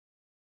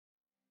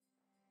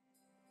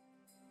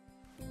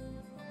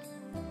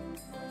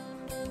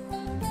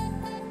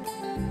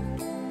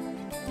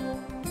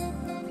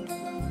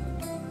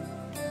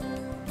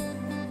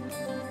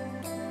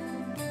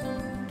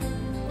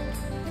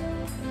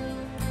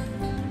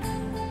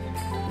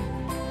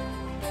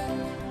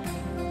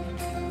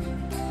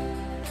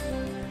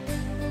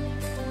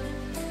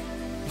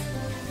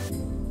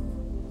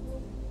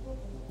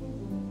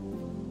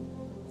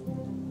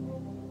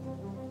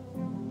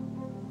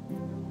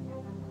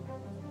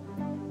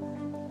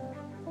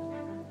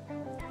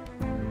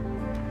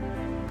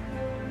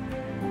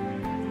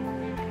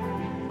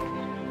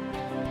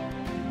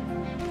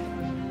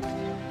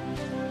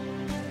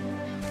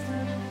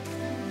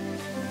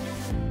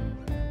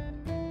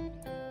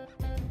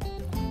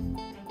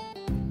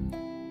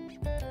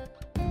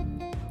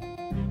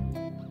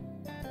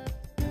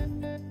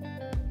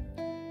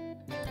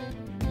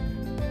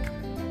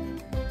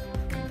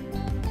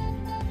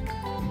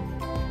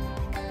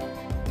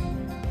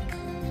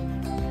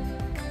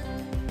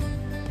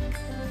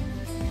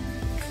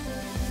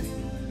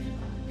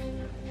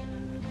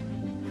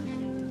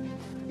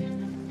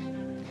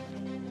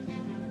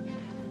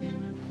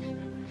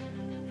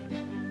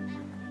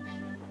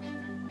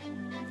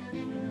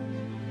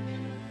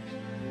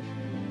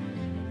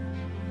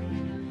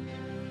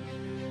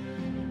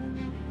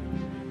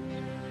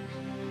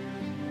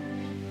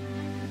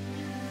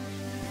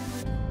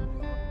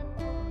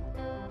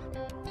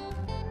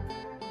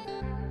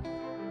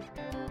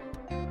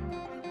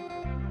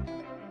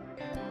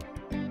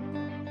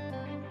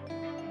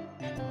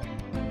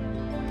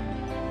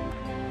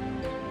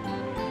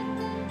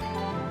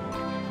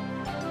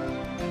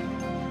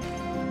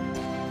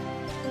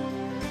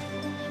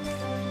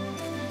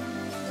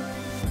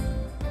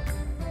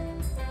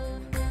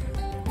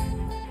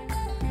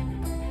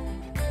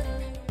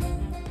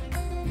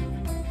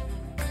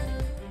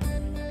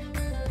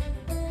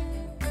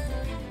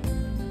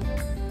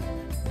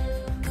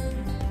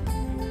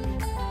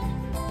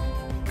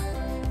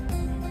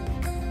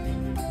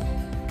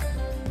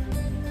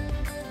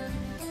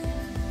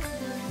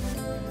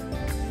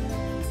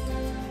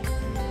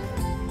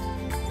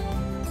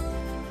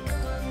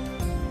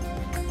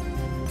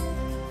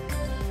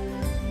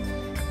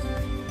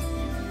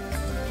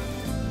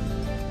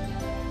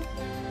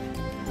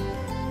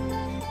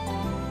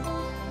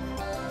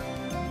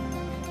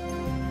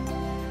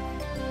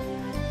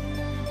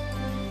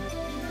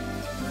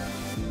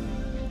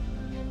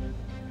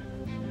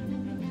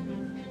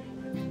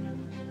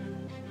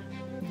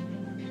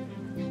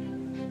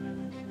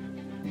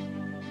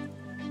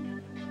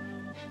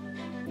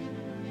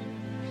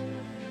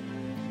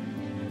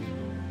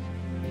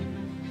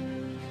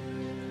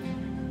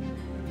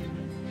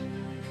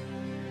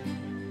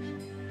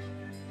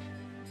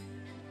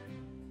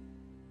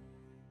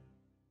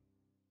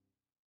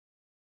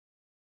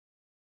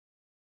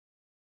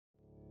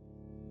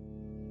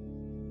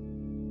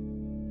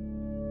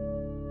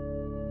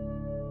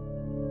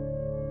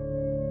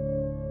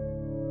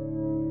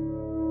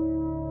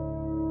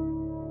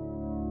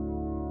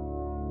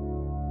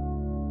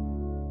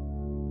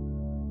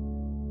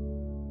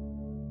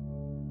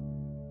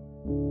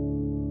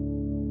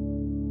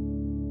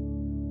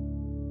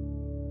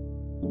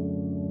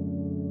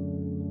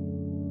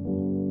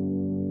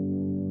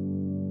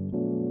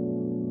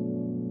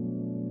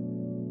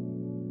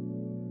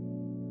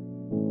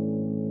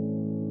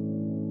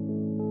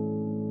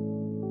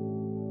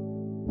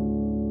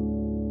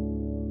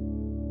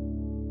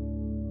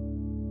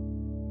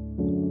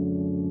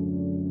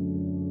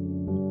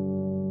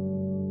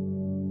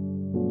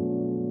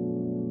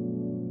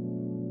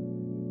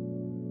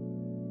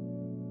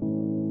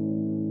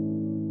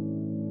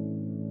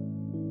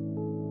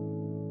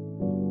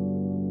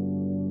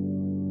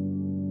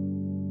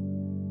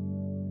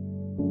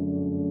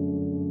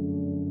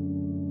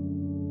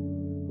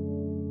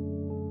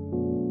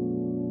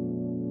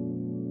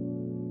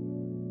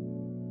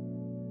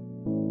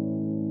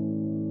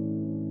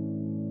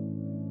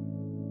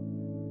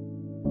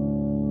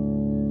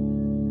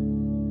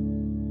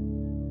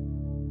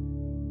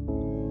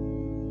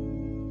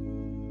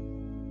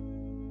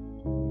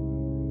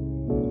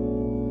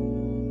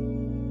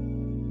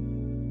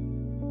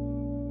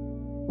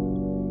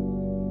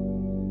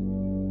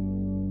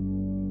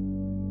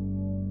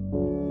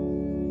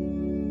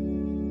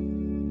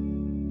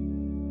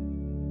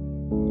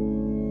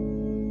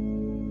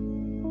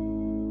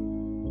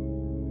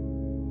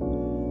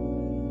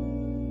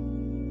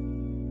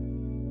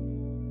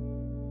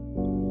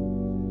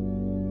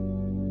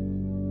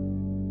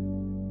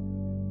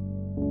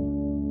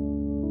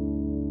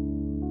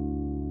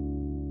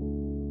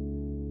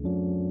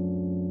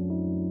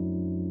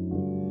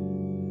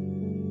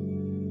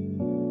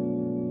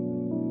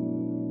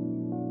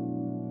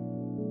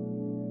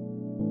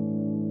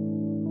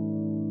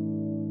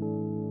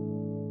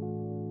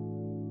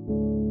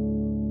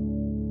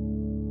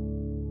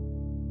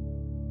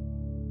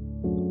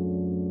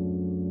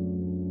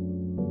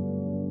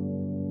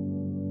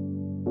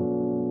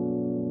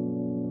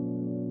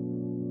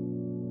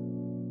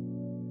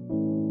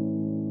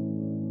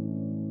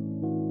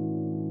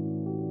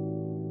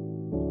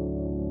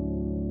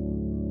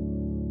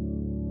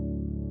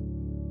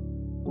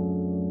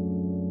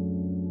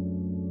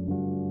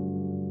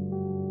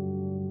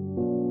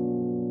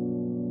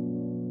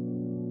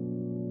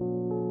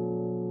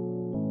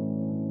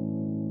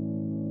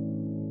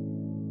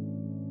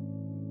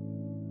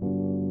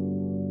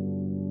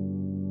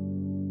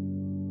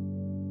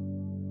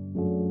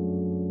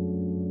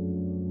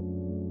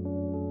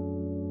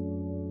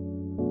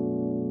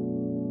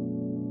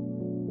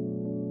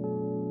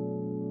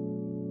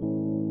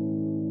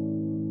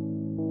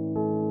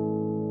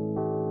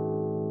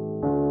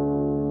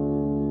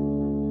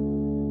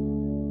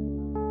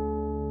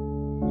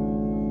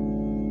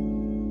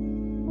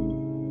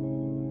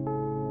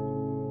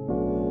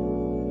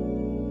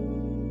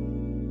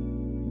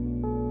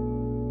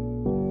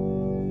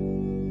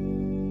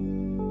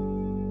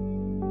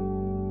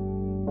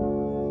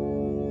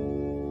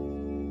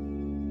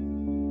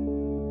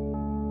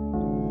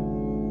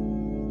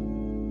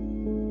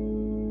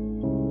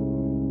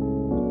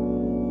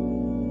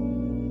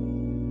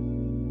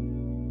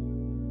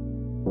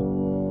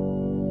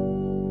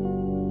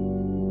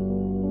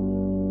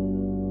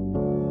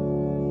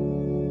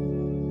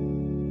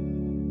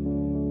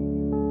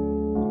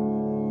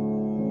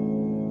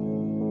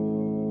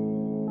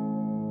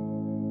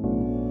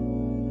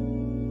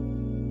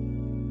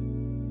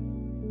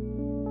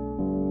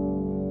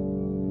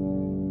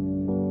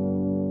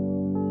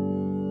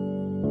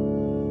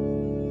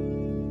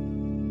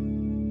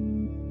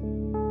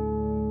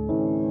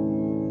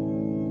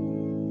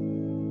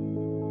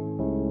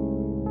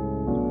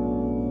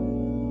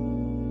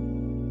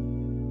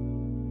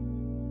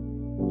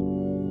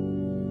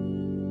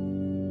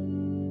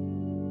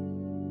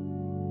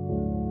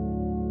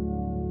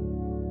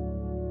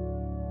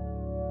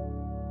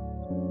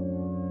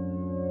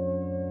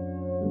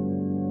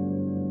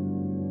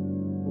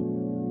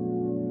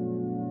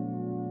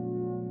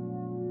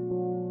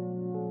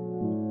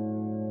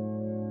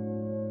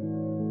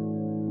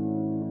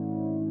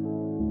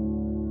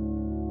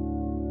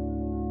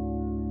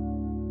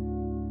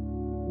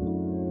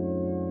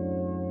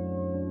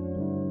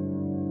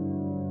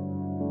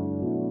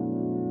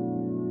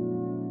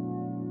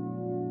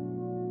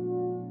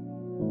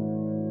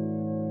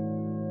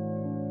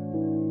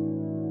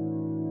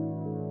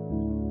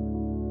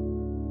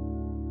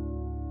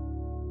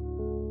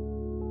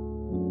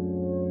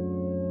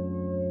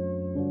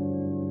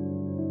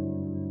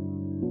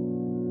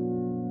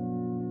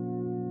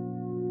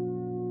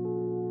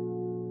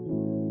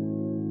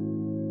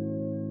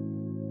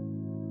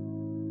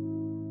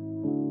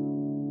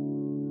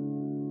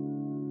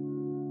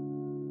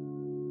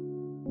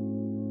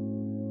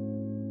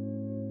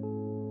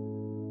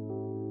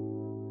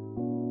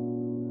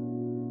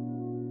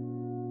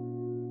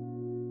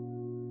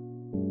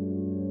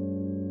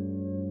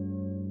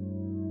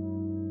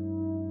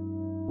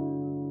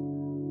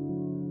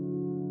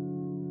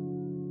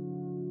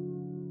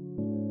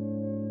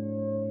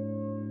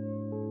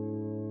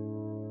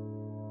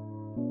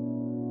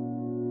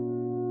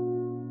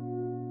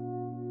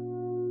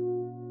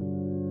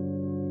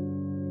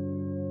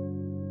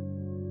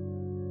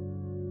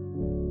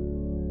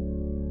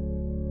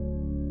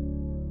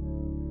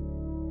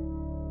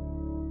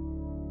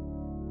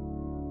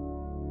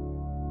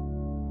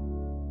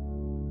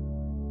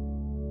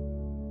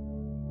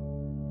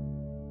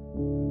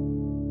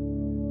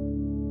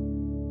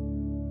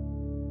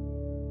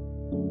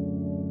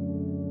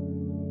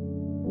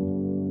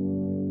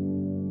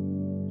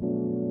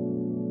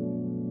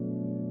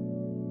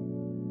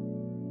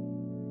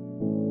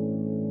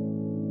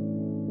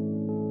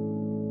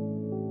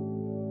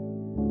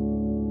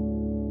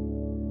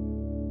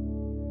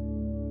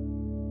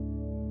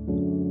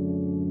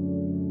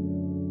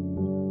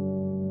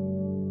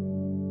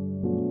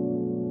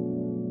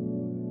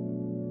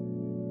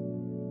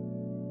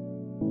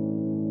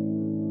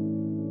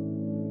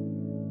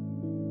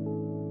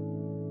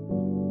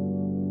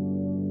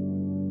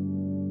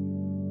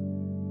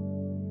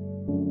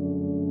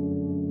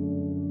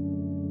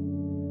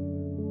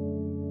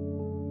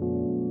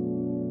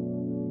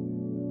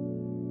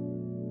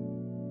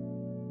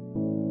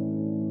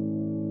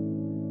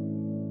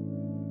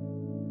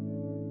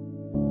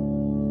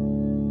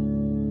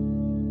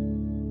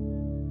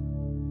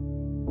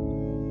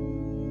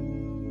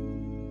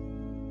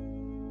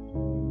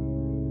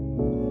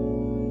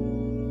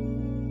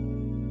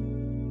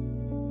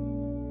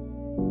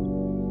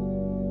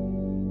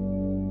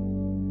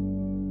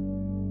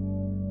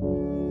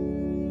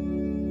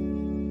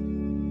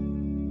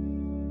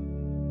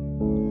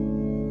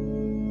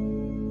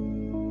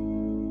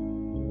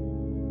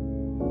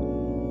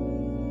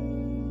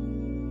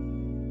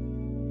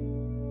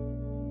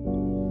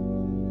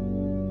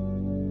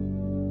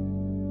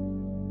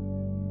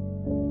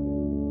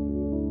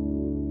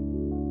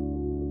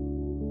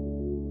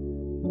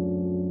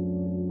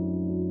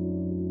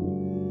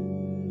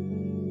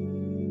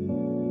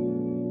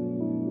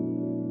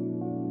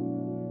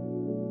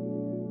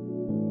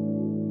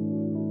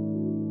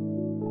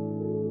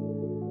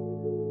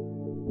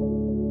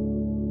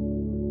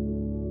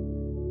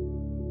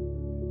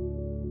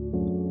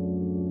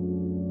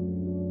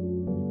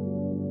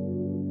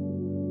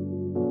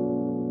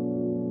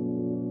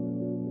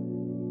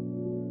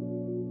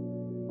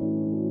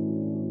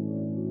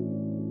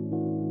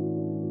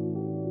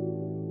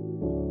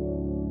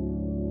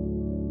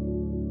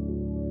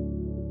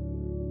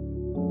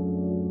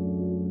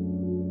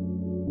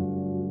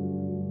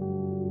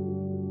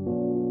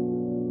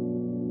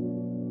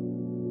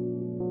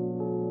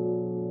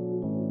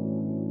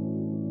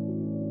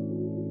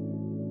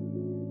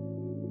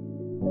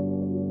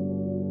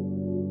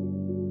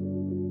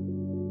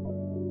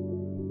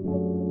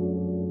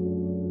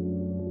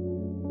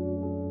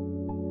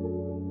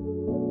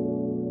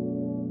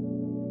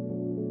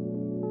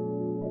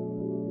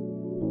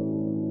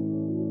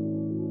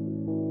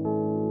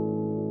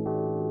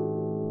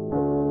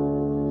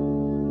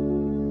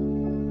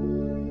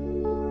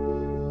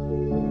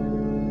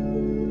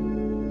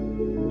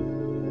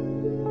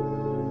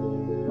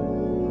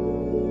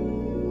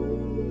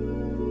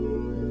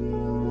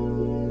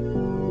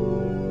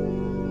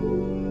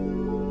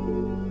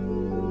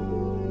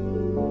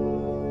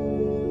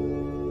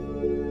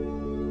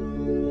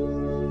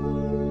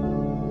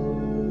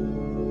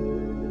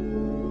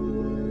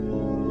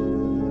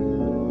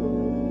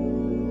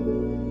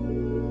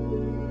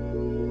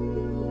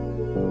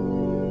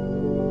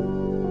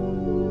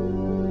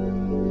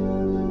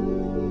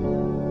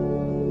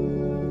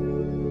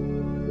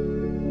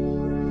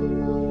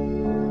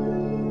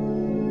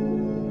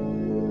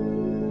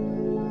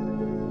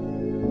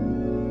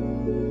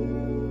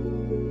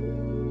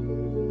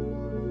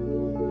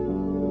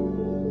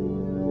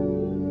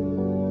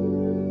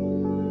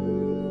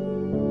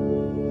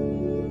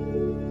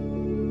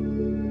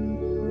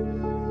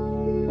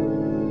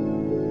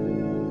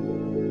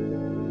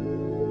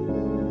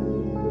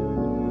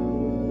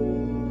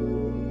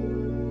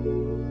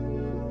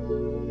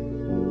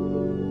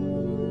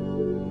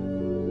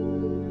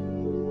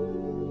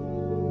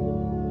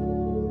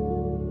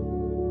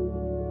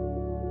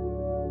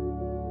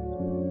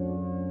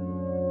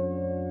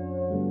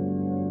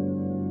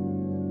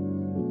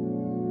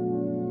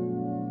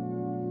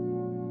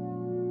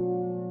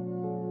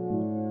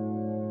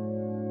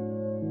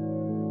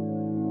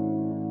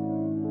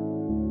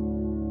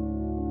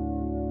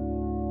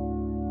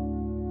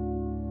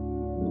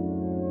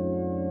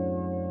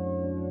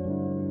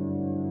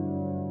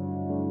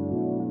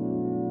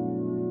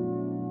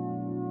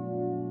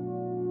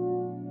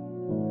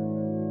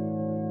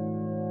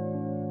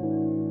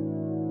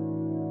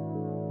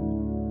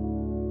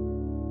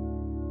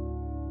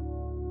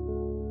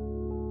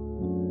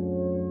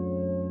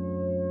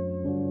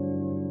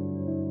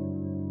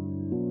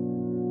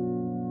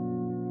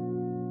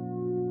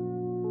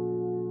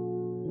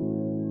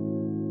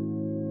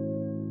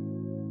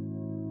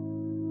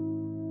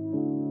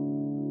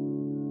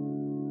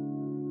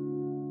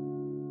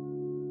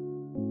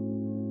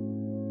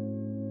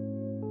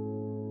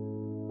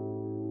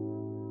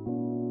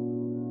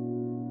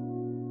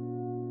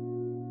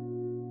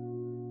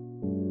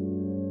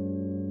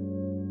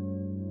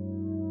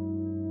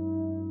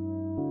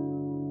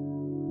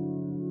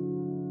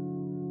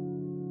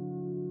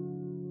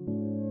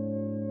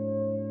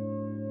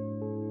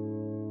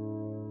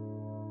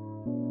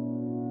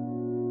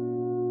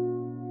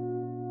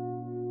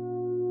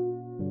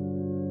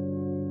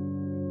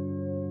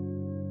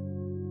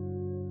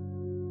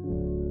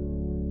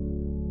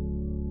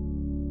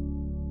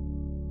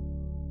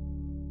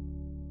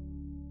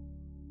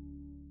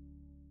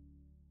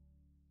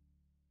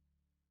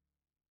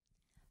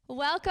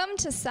Welcome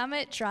to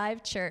Summit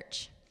Drive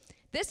Church.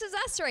 This is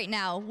us right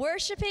now,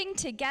 worshiping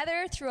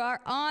together through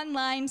our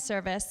online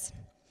service.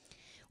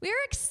 We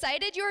are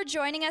excited you are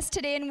joining us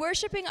today in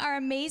worshiping our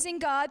amazing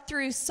God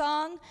through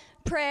song,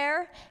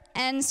 prayer,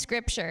 and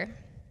scripture.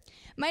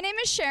 My name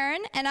is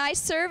Sharon, and I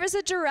serve as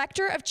a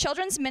director of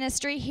children's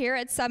ministry here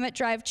at Summit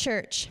Drive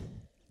Church.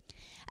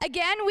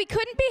 Again, we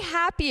couldn't be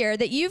happier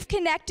that you've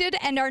connected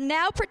and are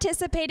now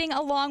participating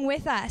along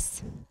with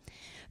us.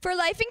 For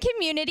life and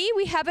community,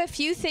 we have a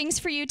few things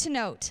for you to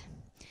note.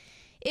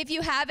 If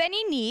you have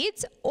any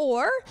needs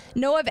or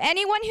know of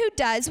anyone who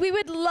does, we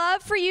would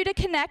love for you to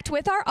connect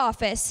with our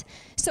office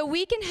so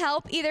we can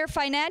help either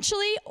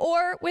financially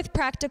or with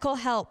practical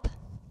help.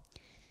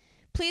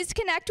 Please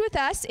connect with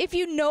us if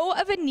you know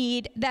of a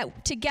need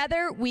that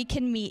together we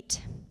can meet.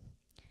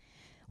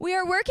 We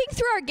are working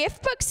through our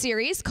gift book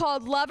series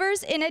called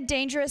Lovers in a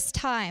Dangerous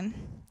Time.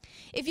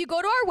 If you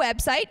go to our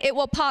website, it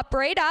will pop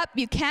right up.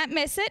 You can't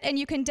miss it, and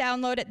you can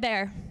download it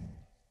there.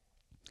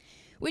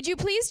 Would you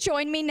please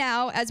join me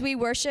now as we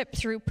worship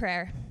through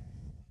prayer?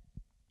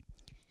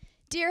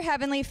 Dear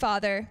Heavenly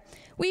Father,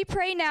 we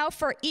pray now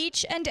for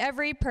each and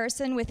every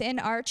person within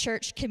our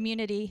church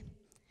community.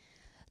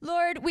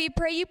 Lord, we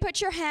pray you put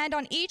your hand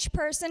on each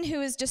person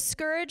who is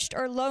discouraged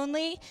or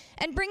lonely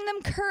and bring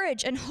them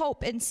courage and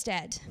hope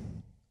instead.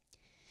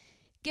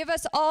 Give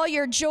us all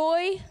your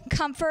joy,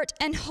 comfort,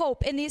 and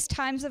hope in these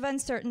times of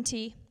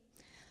uncertainty.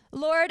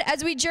 Lord,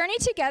 as we journey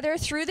together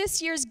through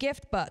this year's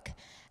gift book,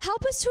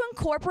 help us to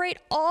incorporate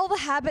all the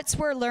habits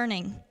we're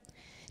learning,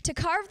 to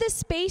carve this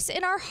space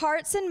in our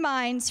hearts and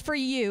minds for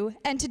you,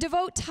 and to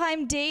devote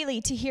time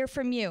daily to hear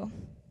from you.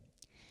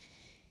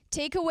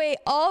 Take away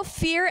all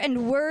fear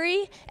and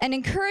worry, and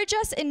encourage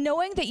us in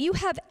knowing that you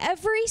have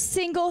every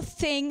single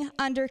thing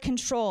under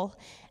control.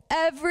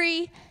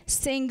 Every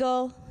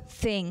single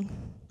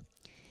thing.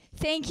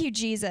 Thank you,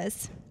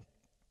 Jesus.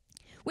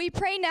 We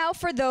pray now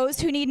for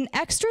those who need an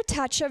extra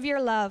touch of your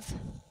love.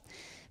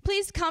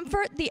 Please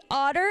comfort the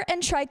Otter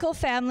and Trickle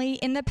family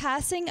in the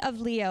passing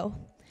of Leo.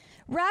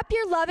 Wrap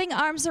your loving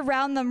arms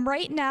around them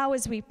right now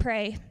as we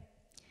pray.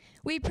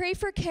 We pray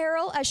for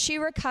Carol as she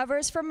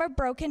recovers from a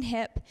broken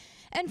hip,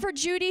 and for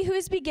Judy who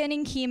is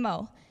beginning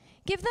chemo.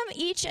 Give them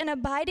each an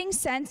abiding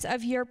sense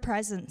of your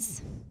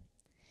presence.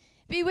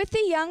 Be with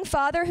the young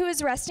father who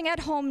is resting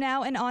at home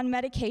now and on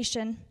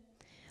medication.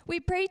 We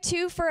pray,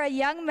 too, for a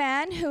young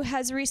man who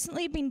has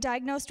recently been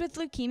diagnosed with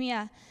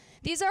leukemia.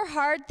 These are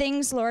hard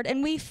things, Lord,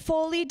 and we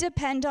fully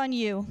depend on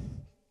you.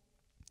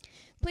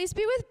 Please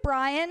be with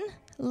Brian,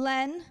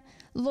 Len,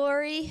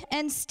 Lori,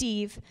 and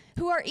Steve,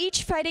 who are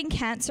each fighting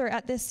cancer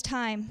at this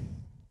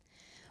time.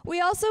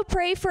 We also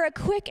pray for a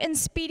quick and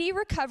speedy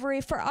recovery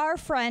for our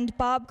friend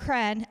Bob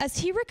Cran as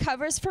he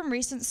recovers from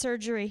recent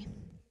surgery.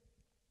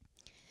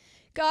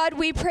 God,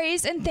 we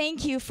praise and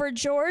thank you for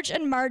George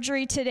and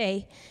Marjorie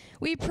today.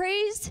 We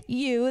praise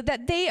you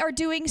that they are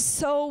doing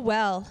so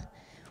well.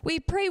 We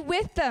pray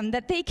with them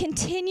that they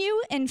continue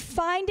in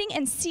finding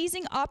and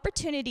seizing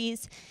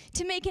opportunities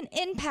to make an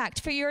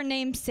impact for your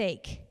name's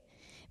sake.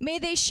 May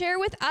they share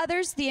with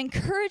others the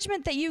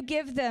encouragement that you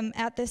give them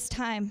at this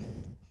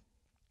time.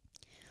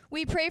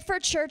 We pray for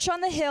Church on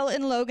the Hill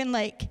in Logan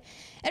Lake,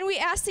 and we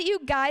ask that you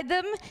guide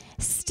them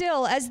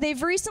still as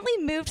they've recently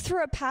moved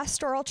through a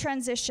pastoral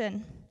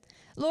transition.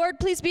 Lord,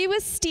 please be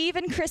with Steve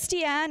and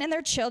Christiane and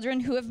their children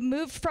who have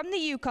moved from the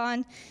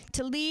Yukon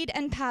to lead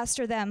and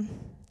pastor them.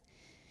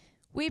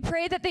 We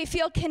pray that they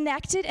feel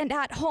connected and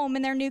at home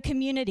in their new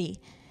community.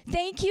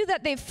 Thank you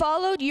that they've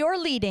followed your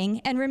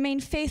leading and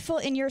remained faithful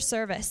in your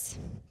service.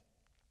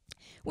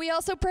 We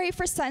also pray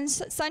for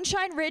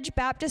Sunshine Ridge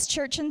Baptist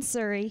Church in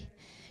Surrey.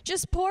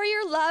 Just pour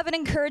your love and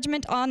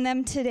encouragement on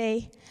them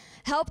today.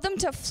 Help them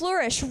to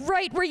flourish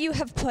right where you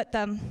have put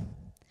them.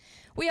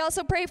 We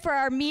also pray for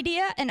our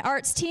media and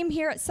arts team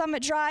here at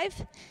Summit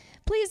Drive.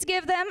 Please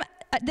give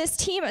this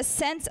team a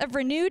sense of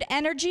renewed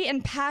energy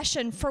and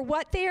passion for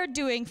what they are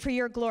doing for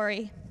your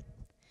glory.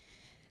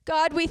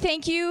 God, we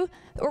think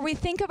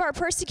of our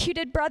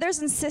persecuted brothers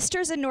and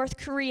sisters in North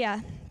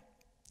Korea.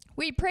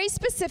 We pray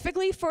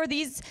specifically for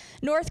these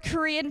North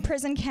Korean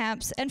prison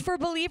camps and for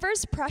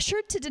believers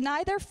pressured to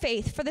deny their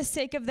faith for the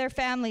sake of their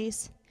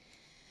families.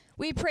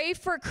 We pray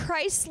for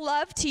Christ's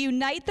love to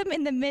unite them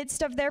in the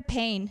midst of their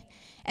pain.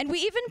 And we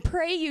even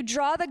pray you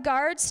draw the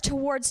guards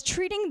towards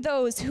treating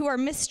those who are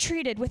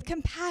mistreated with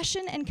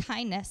compassion and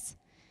kindness.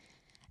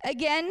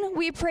 Again,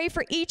 we pray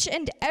for each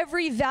and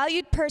every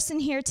valued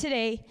person here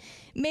today.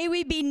 May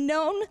we be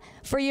known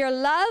for your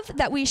love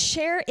that we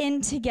share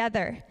in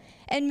together.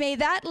 And may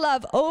that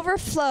love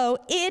overflow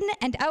in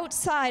and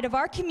outside of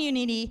our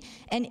community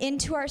and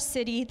into our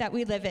city that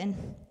we live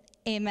in.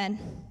 Amen.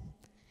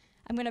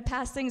 I'm going to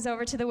pass things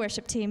over to the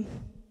worship team.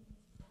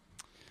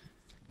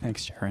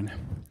 Thanks, Sharon.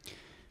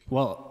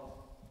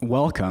 Well,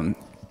 welcome.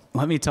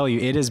 Let me tell you,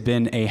 it has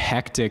been a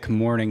hectic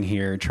morning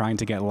here trying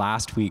to get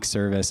last week's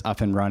service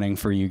up and running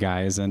for you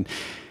guys.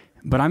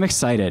 But I'm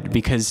excited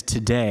because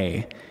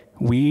today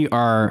we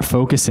are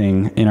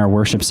focusing in our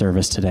worship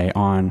service today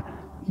on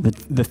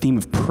the theme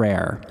of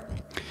prayer.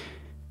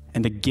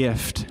 and the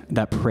gift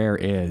that prayer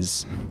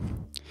is.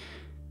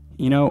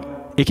 You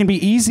know, it can be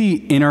easy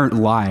in our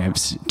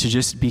lives to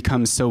just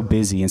become so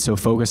busy and so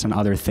focused on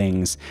other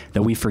things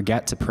that we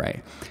forget to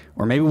pray.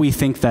 Or maybe we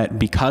think that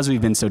because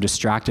we've been so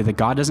distracted that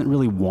God doesn't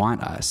really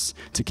want us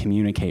to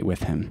communicate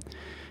with him.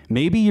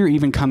 Maybe you're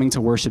even coming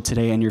to worship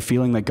today and you're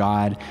feeling that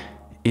God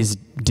is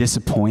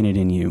disappointed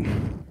in you,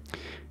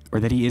 or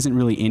that he isn't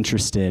really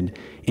interested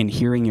in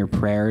hearing your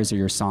prayers or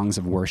your songs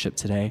of worship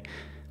today.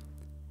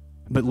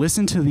 But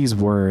listen to these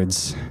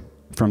words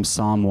from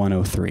Psalm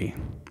 103.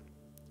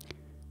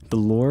 The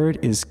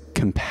Lord is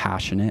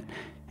compassionate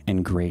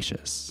and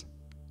gracious,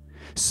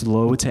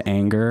 slow to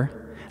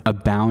anger,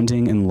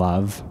 abounding in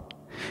love.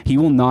 He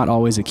will not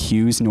always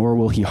accuse, nor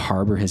will he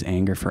harbor his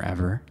anger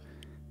forever.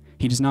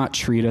 He does not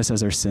treat us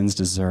as our sins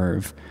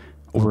deserve,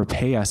 or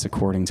repay us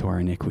according to our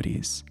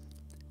iniquities.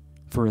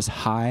 For as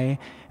high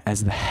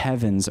as the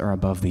heavens are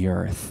above the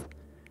earth,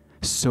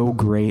 so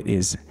great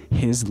is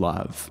his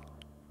love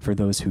for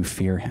those who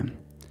fear him.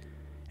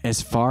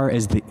 As far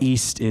as the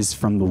east is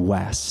from the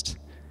west,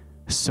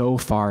 so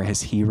far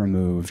has he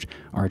removed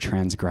our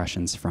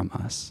transgressions from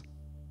us.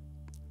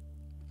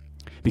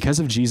 Because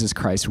of Jesus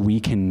Christ, we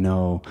can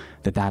know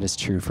that that is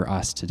true for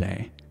us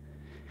today.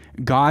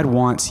 God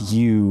wants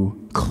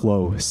you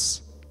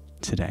close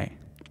today,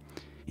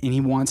 and he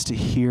wants to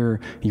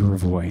hear your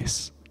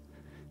voice.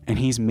 And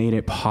he's made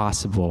it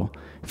possible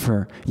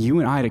for you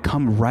and I to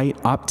come right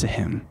up to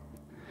him,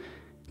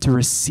 to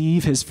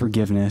receive his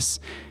forgiveness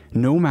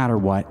no matter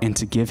what, and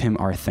to give him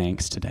our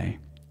thanks today.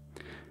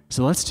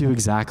 So let's do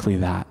exactly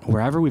that.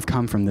 Wherever we've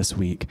come from this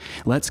week,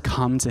 let's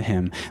come to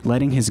him,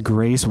 letting his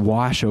grace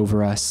wash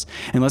over us,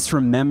 and let's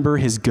remember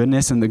his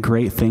goodness and the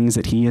great things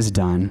that he has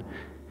done,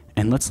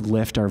 and let's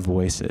lift our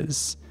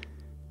voices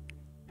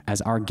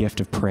as our gift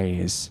of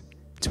praise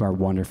to our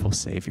wonderful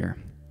Savior.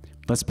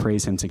 Let's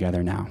praise him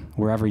together now.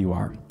 Wherever you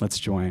are, let's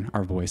join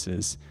our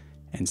voices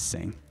and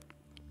sing.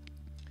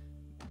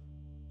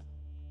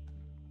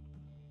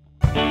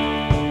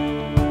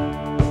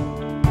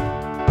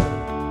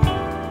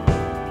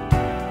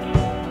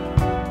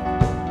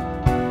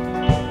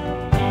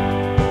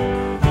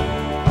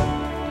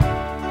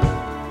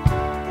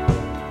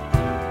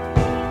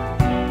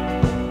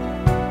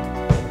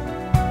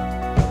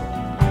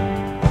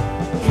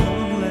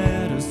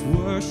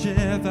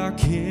 Our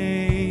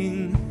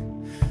King,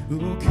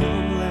 oh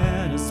come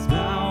let us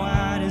bow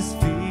at his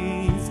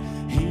feet.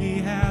 He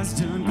has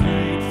done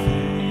great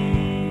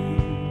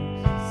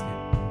things,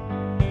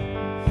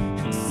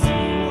 and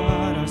see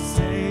what our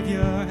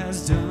Savior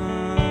has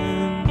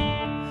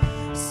done.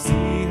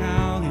 See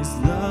how his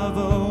love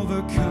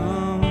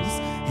overcomes.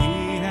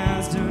 He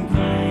has done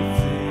great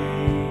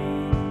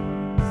things.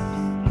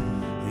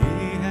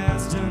 He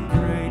has done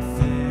great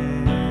things.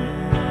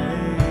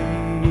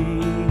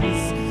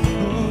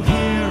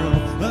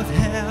 Of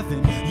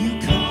heaven, you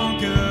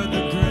conquer the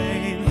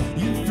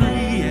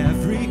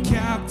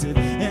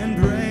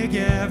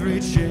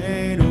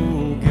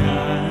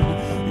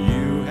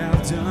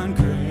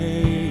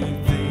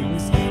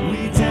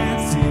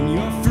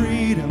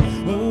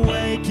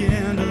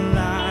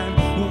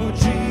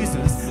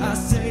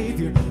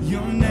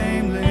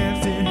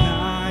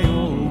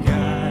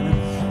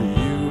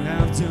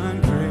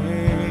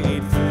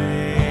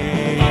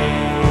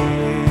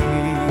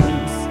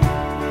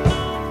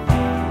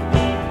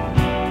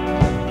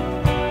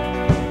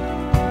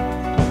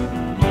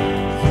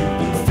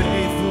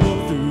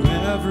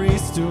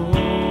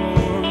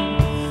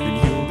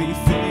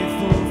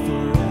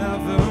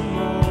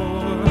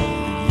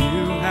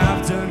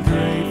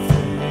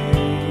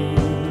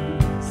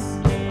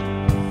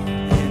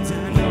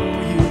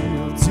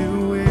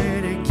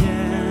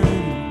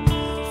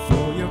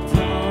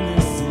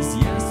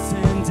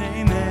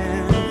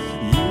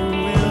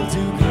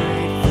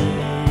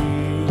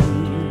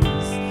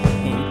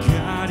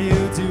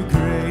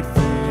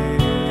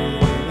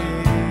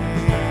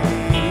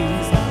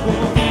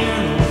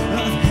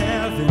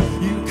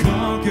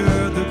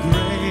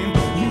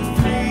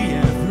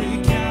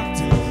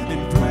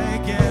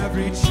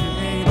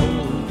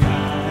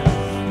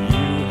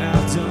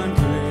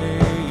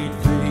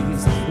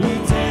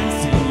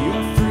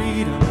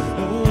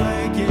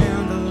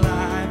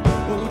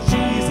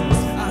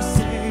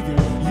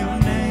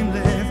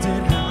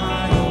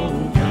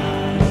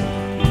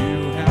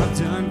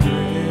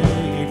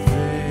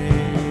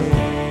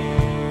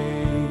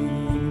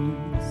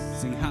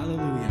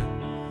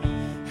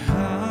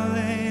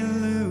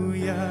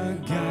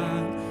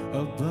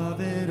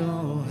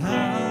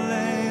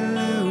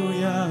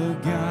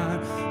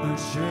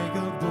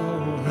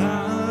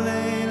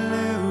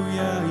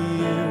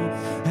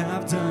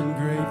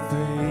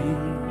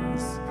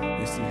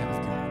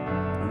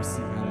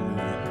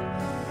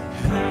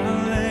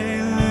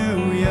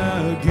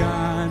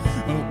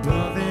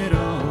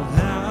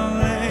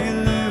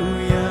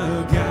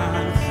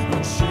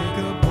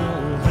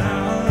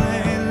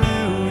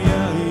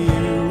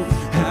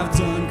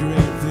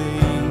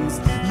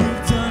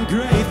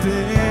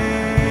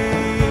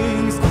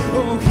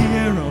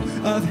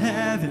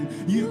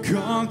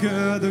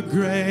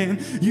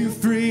You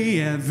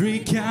free every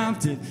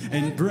captive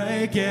and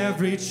break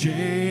every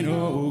chain,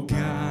 oh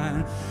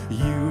God.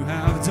 You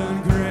have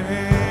done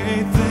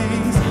great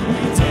things.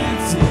 We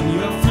dance in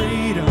your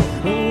freedom,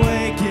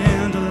 awake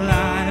and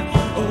alive.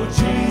 Oh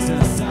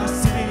Jesus, our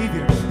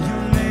Savior,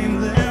 your name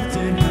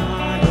lifted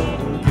high,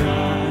 oh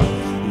God.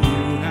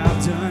 You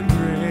have done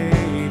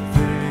great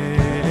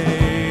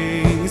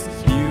things.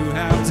 You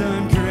have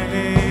done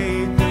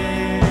great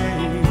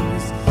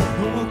things.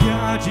 Oh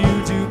God,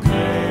 you do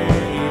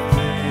great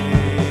things.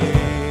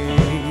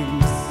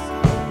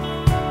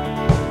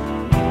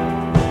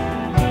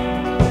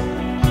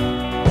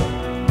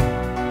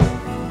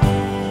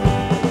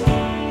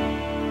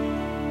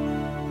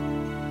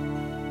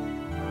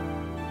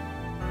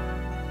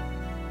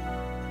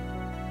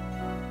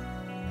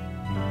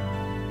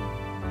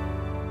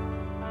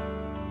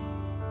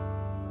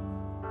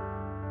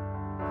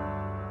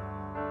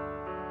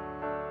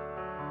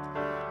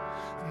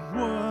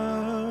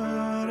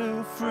 What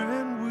a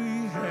friend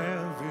we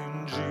have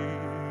in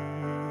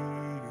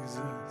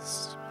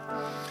Jesus.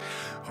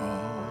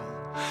 All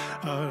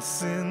our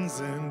sins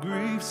and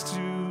griefs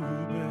to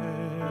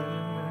bear.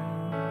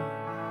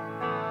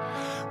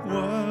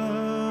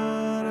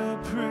 What a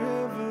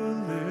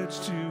privilege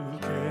to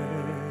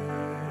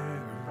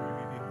carry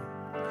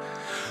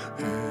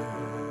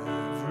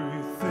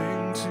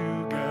everything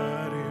to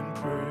God in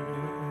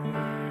prayer.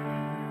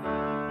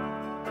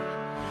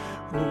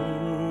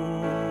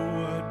 Oh,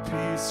 what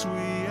peace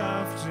we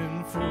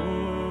often forfeit.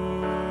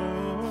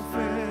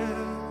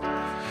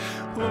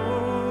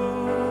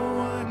 Oh,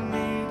 what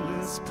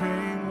needless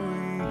pain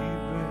we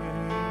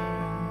bear.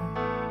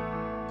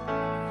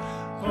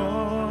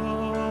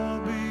 All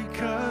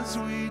because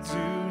we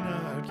do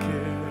not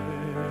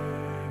carry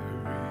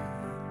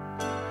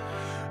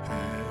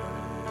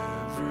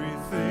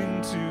everything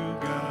to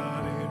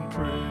God in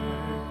prayer.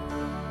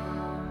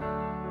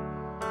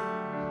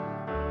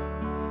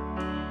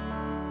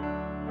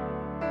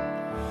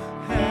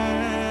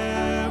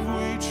 Have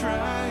we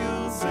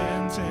trials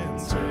and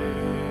temptations?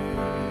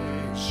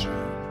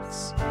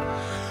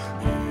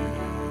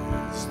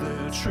 Is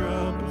there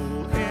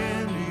trouble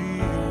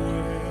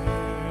anywhere?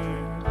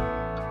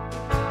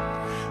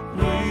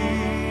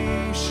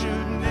 We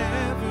should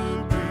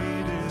never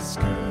be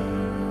discouraged.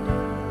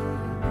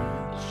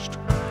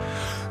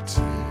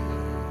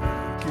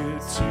 Take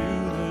it to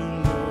the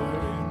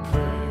Lord in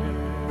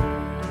prayer.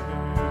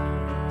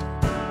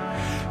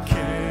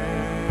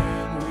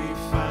 Can we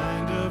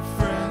find a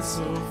friend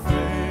so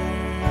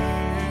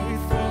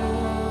faithful,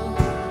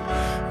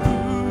 who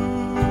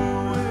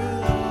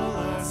will all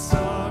our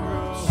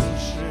sorrows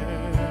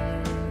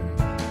share?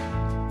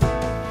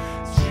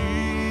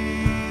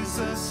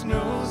 Jesus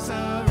knows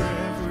our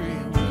every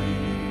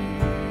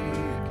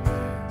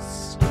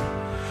weakness.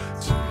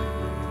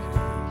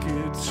 Take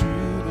it to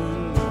the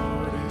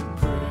Lord in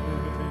prayer.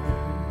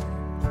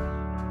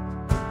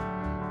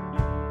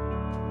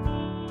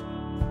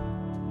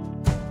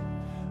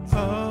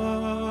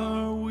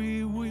 Are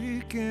we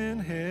weak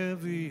and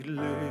heavy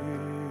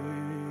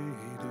laden,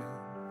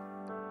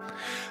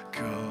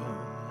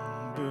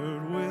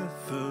 cumbered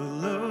with a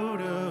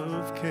load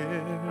of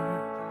care?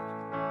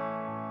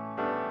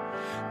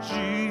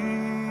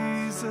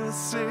 Jesus,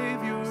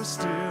 Savior,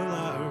 still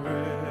our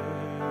refuge.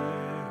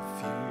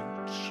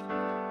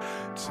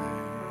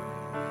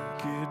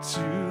 Take it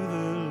to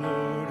the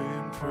Lord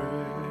in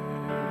prayer.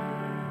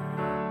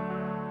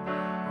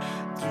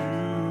 Do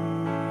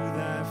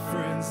thy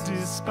friends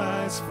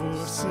despise,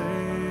 forsake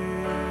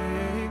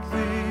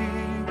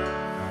thee?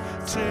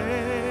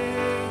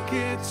 Take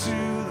it to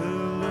the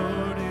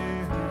Lord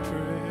in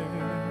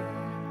prayer.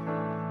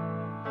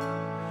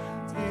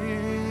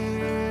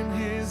 In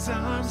his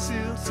arms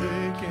he'll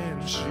take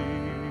and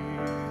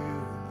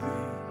shield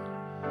thee.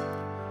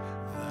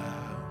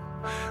 Thou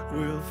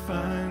wilt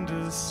find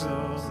a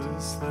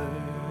solace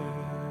there.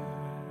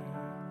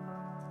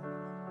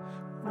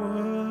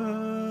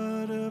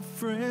 What a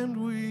friend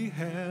we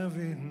have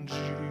in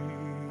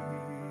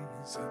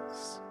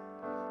Jesus.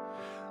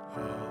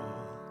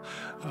 All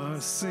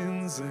our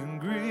sins and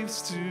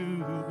griefs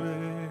to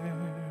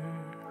bear.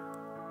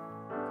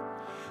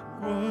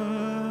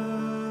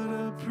 What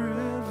a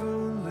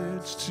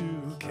privilege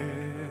to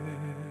carry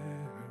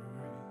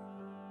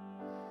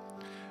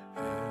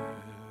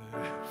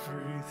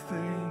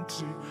everything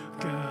to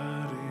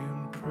God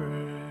in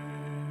prayer.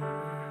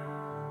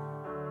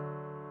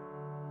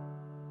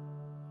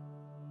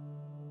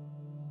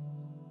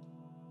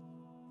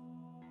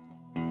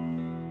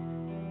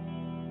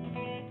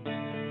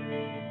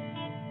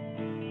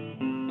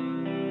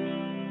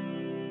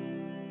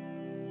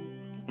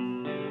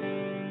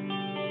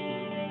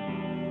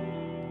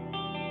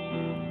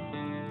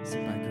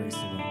 Sing by grace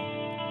alone.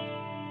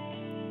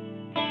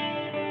 By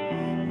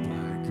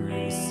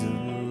grace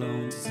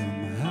alone,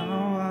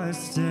 somehow I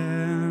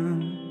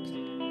stand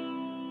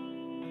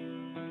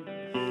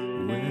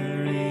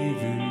where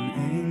even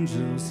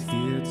angels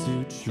fear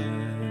to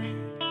tread.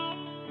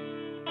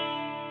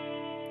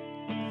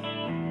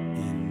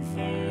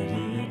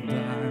 Invited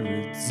by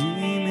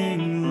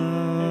redeeming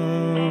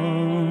love.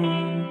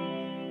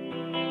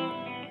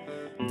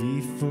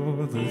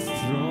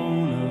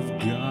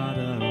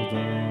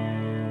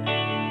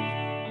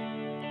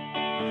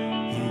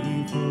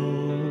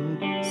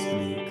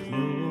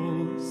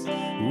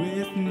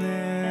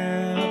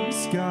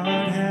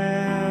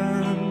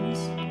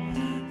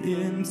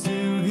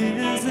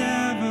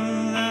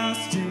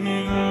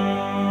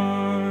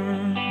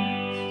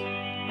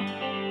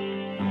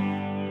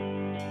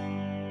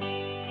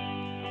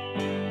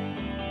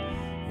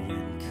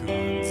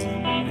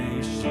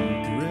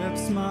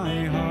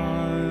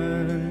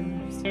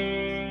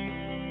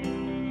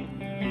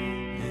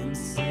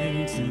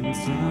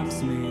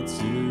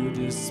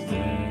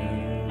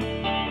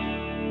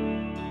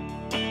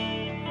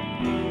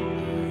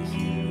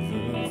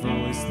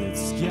 voice that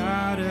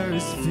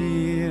scatters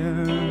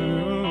fear.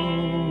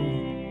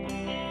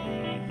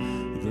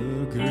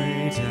 The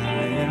great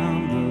I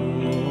am, the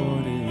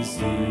Lord is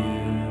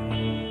here.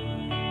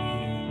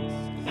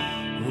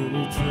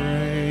 Oh,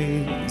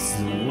 praise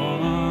the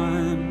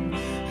one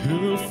who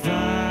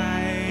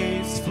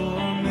fights for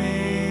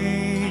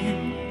me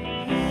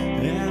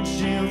and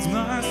shields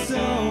my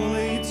soul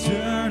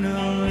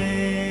eternally.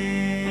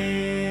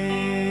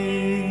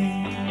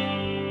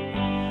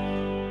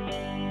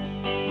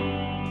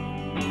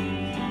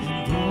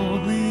 And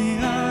boldly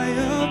I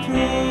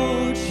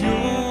approach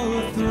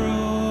your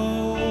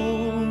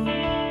throne.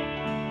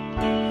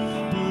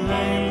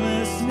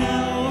 Blameless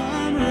now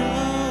I'm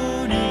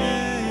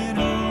running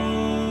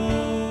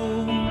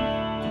home.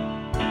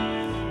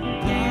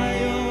 By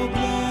your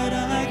blood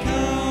I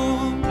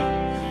come,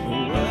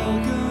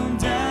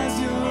 welcomed as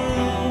your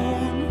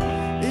own,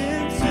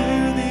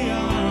 into the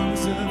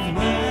arms of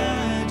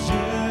majesty.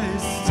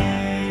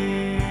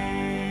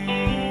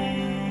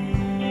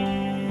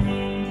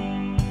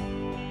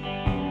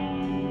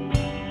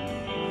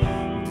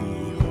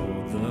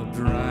 Behold the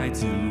bright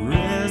and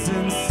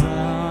risen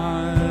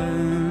sun,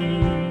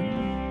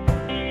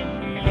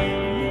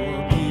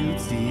 more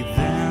beauty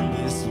than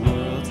this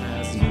world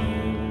has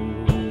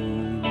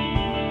known.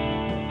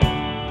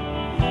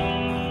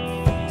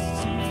 Face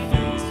to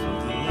face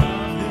with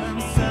love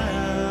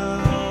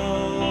himself,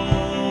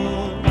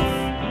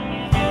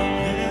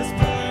 his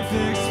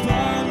perfect,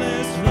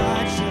 spotless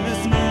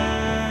righteousness.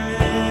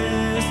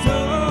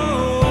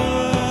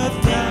 Oh,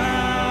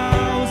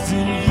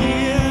 1,000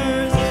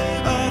 years,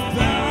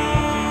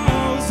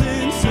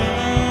 1,000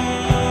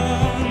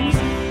 tongues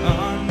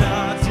are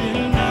not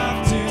enough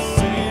to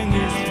sing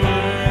his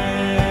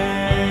praise.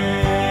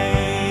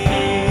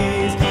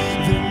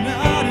 They're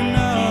not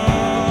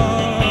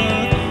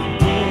enough.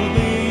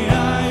 Boldly I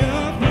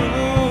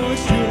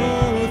approach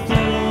your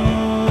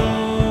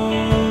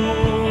throne.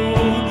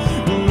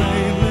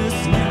 Blameless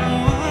now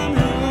I'm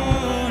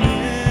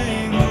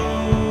running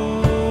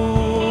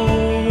home.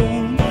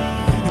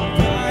 And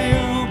by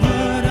your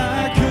blood I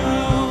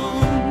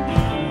come,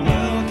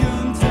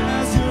 welcomed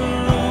as your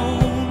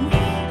own,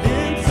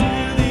 into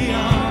the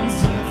arms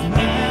of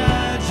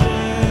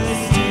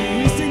majesty.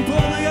 We sing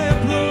boldly I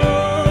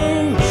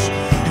approach,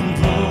 and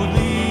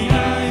boldly I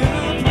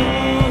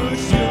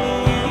approach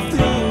your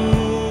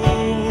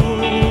throne.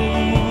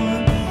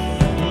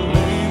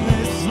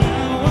 Blameless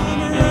now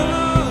I'm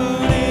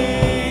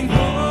running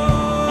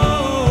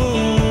home.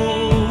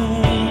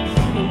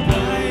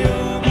 By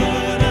your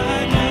blood I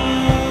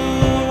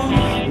come,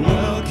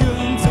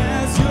 welcomed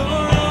as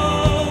your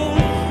own,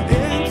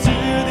 into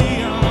the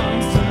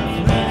arms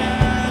of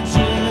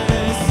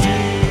majesty.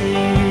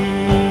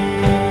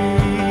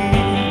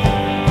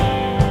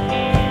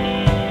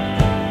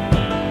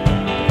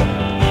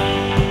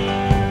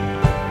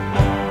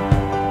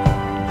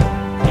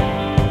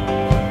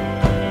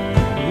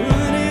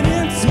 Running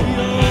into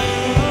your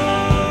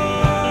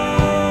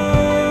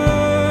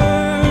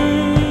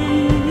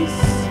arms.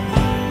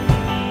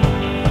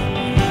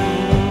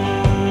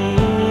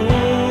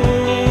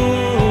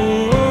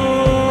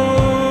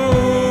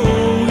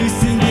 We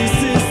sing, this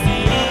is the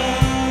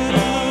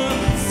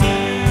autumn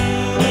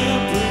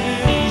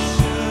celebration.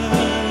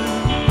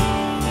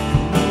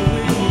 We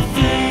were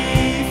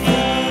free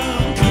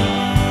from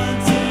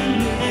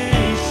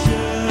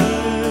condemnation.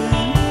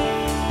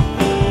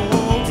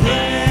 Oh,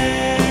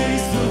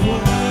 praise the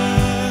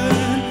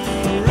one,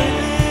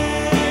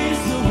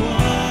 praise the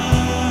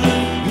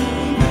one who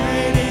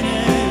made an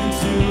end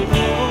to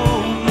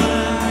all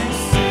my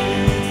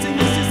sins. Sing,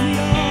 this is the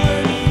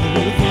art,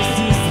 this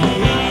is the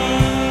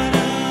art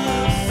of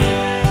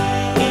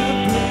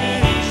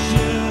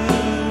celebration.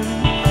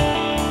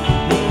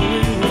 We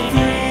were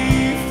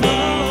free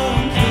from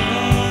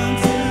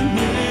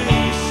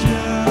condemnation.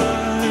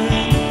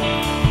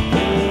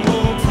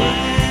 Oh,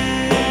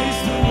 praise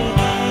the one,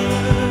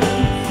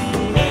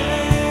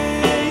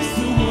 praise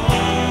the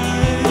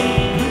one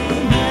who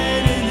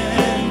made an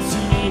end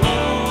to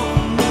all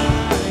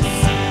my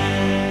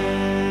sin.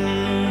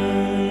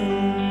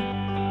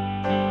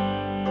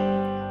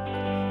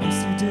 Yes,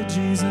 you did,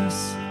 Jesus,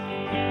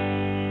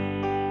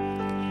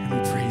 and we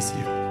praise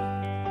you.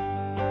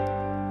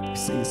 We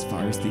sing as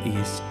far as the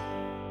east.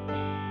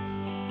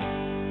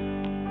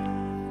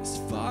 As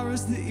far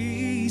as the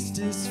east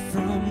is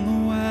from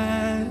the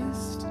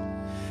west,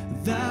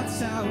 that's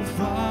how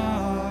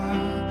far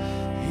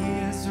he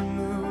has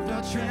removed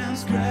our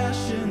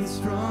transgressions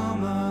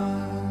from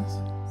us.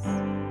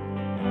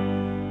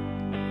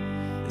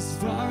 As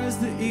far as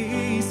the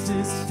east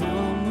is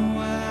from the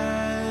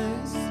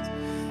west,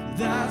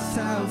 that's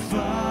how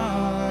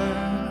far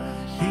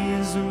he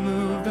has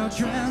removed our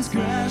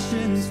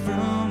transgressions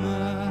from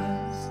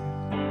us.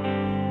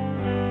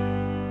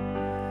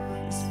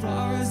 As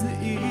far as the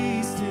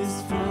east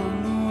is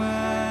from the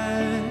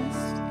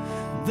west,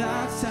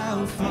 that's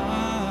how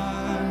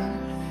far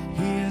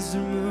he has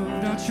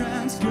removed our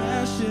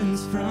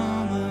transgressions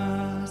from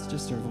us.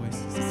 Just our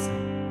voices.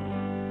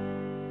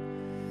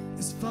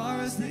 As far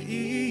as the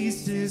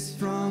east is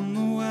from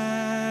the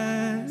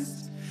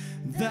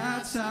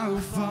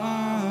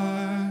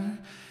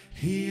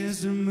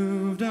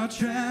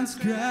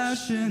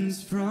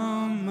transgressions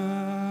from us.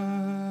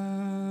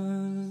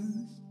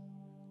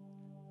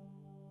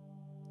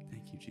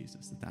 Thank you,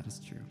 Jesus, that is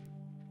true.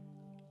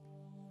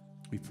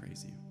 We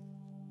praise you.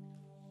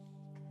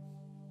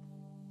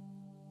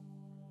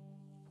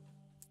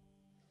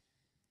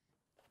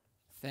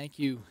 Thank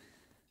you,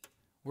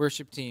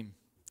 worship team.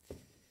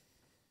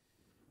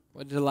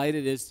 What a delight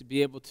it is to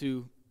be able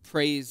to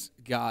praise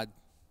God.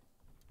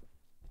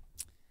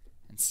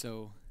 And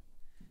so,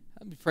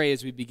 let me pray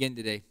as we begin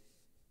today.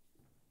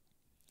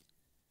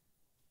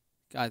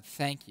 God,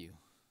 thank you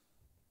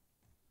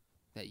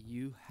that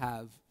you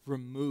have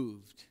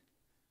removed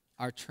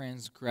our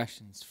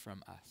transgressions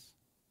from us.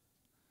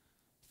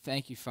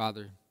 Thank you,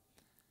 Father,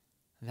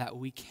 that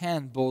we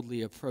can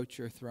boldly approach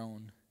your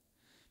throne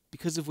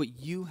because of what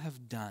you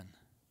have done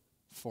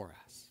for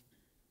us.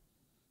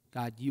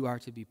 God, you are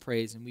to be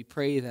praised, and we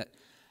pray that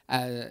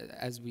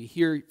as we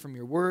hear from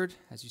your word,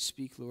 as you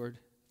speak, Lord,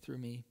 through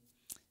me,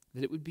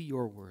 that it would be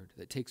your word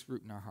that takes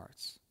root in our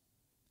hearts,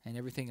 and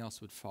everything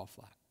else would fall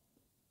flat.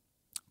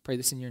 Pray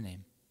this in your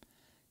name.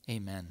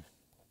 Amen.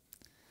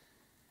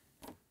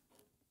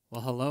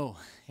 Well, hello.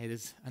 It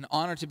is an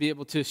honor to be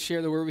able to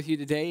share the word with you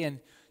today, and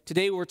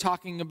today we're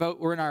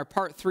in our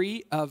part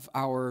 3 of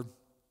our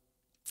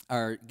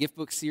gift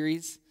book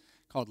series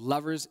called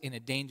Lovers in a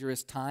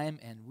Dangerous Time,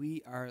 and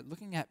we are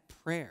looking at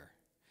prayer.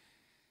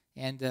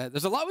 And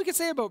there's a lot we could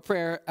say about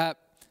prayer.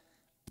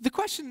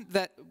 Something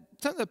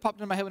that popped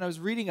into my head when I was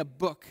reading a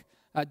book,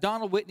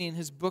 Donald Whitney in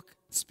his book,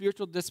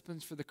 Spiritual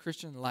Disciplines for the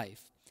Christian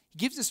Life, he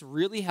gives this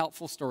really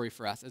helpful story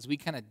for us as we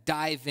kind of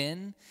dive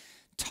in,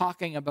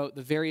 talking about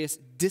the various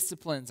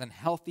disciplines and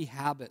healthy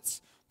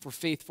habits for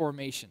faith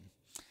formation.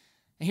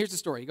 And here's the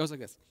story. It goes like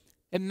this.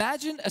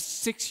 Imagine a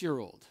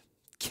 6-year-old,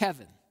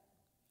 Kevin.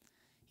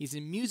 He's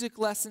in music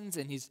lessons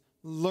and he's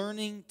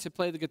learning to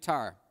play the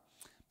guitar.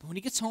 But when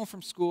he gets home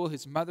from school,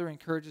 his mother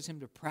encourages him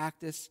to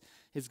practice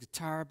his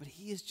guitar, but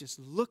he is just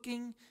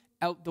looking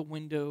out the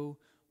window,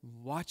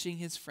 watching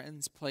his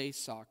friends play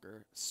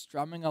soccer,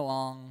 strumming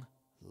along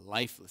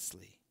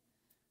lifelessly.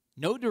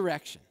 No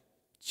direction,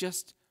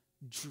 just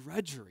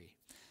drudgery.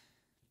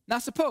 Now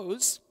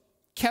suppose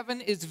Kevin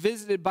is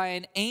visited by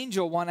an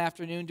angel one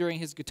afternoon during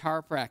his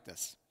guitar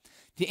practice.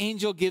 The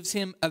angel gives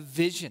him a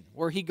vision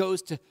where he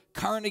goes to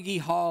Carnegie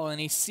Hall and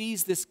he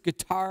sees this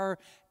guitar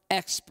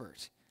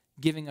expert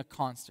giving a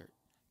concert.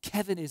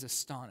 Kevin is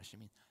astonished.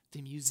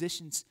 The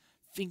musician's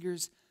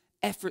fingers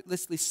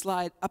effortlessly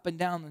slide up and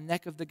down the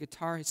neck of the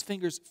guitar, his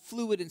fingers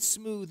fluid and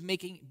smooth,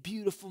 making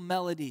beautiful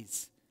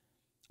melodies.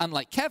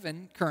 Unlike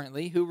Kevin,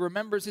 currently, who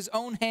remembers his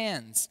own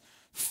hands,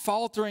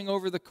 faltering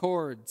over the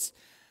chords,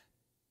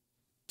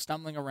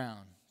 stumbling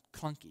around,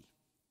 clunky.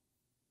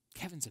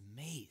 Kevin's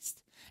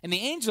amazed. And the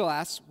angel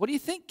asks, "What do you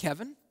think,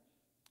 Kevin?"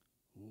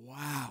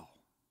 "Wow,"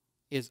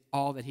 is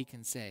all that he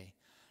can say.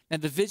 Now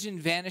the vision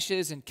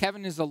vanishes and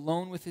Kevin is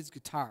alone with his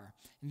guitar.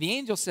 And the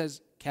angel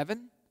says,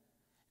 "Kevin,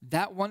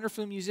 that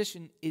wonderful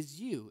musician is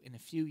you in a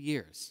few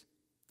years.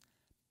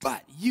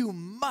 But you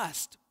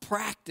must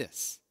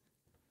practice."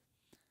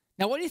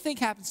 Now what do you think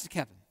happens to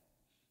Kevin?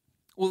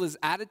 Will his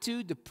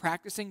attitude to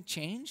practicing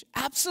change?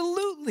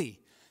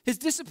 Absolutely. His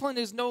discipline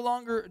is no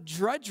longer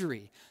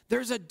drudgery.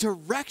 There's a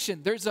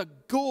direction, there's a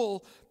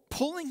goal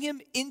pulling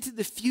him into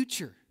the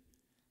future.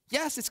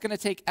 Yes, it's going to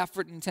take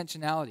effort and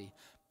intentionality,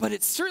 but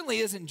it certainly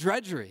isn't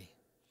drudgery.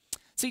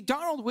 See,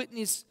 Donald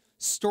Whitney's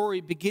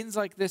story begins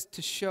like this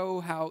to show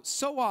how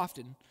so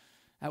often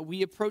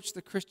we approach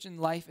the Christian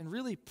life and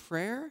really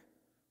prayer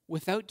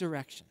without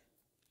direction.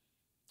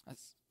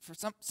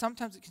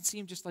 Sometimes it can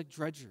seem just like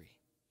drudgery.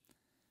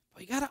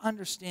 But you got to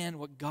understand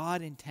what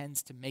God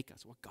intends to make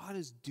us, what God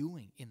is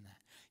doing in that.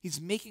 He's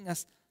making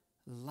us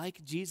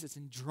like Jesus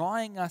and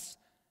drawing us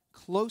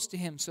close to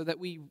him so that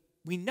we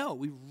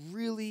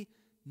really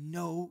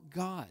know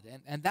God.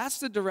 And that's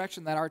the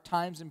direction that our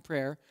times in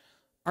prayer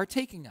are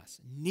taking us,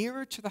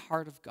 nearer to the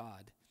heart of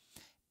God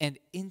and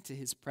into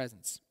his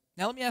presence.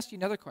 Now let me ask you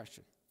another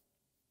question.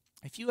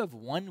 If you have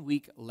 1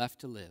 week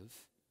left to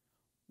live,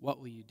 what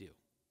will you do?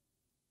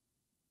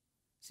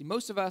 See,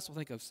 most of us will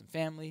think of some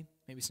family,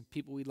 maybe some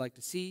people we'd like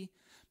to see.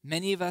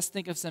 Many of us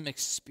think of some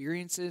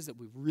experiences that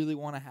we really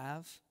want to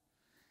have.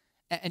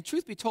 And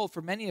truth be told,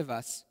 for many of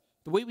us,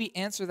 the way we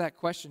answer that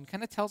question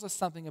kind of tells us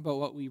something about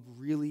what we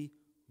really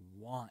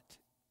want.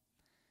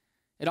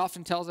 It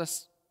often tells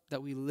us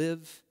that we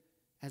live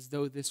as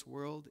though this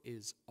world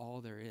is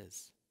all there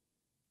is.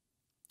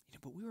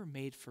 But we were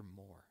made for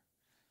more,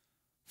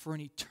 for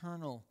an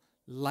eternal,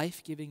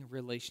 life-giving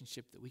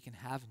relationship that we can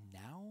have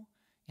now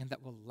and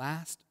that will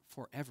last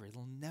forever.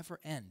 It'll never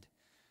end.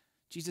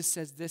 Jesus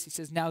says this. He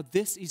says, "Now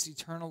this is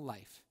eternal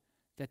life,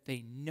 that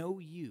they know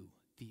you,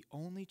 the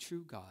only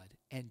true God,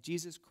 and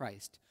Jesus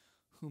Christ,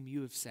 whom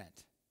you have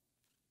sent."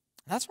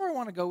 And that's where I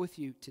want to go with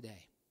you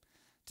today,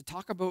 to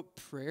talk about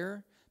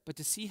prayer, but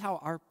to see how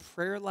our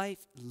prayer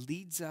life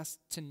leads us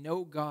to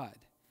know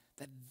God,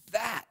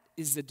 that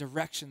is the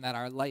direction that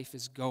our life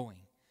is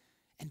going.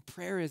 And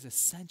prayer is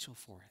essential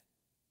for it.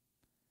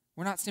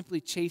 We're not simply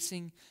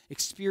chasing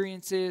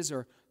experiences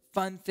or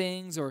fun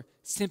things or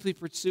simply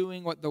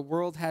pursuing what the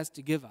world has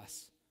to give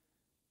us.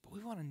 But we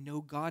want to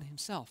know God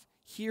himself,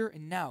 here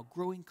and now,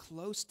 growing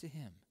close to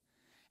him.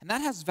 And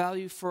that has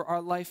value for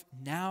our life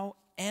now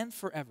and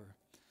forever.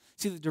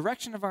 See, the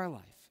direction of our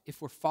life,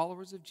 if we're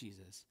followers of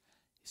Jesus,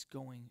 is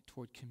going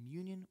toward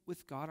communion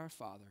with God our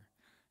Father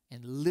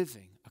and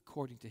living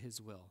according to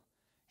his will.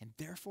 And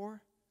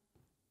therefore,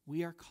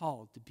 we are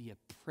called to be a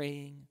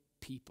praying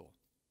people.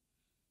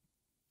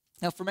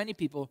 Now, for many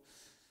people,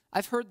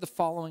 I've heard the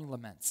following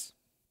laments.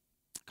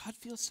 God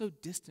feels so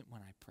distant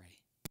when I pray.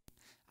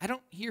 I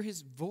don't hear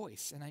his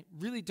voice, and I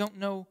really don't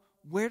know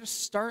where to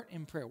start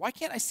in prayer. Why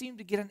can't I seem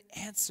to get an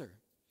answer?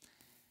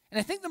 And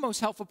I think the most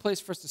helpful place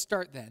for us to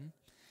start then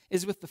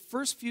is with the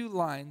first few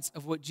lines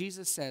of what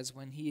Jesus says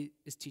when he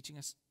is teaching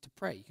us to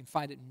pray. You can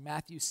find it in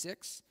Matthew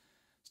 6,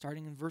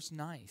 starting in verse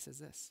 9. He says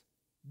this,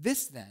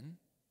 "This then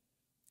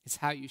is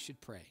how you should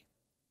pray.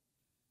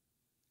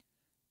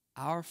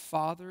 Our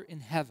Father in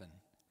heaven,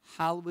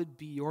 hallowed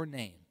be your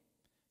name.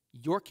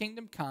 Your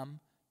kingdom come,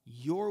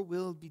 your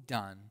will be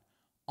done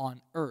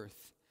on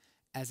earth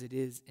as it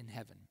is in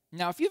heaven."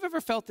 Now, if you've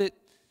ever felt it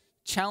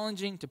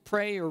challenging to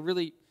pray or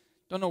really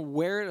don't know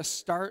where to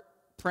start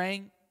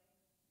praying,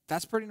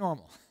 that's pretty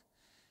normal.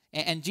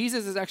 And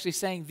Jesus is actually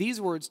saying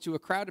these words to a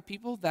crowd of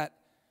people that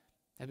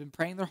have been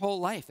praying their whole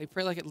life. They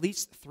pray like at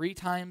least 3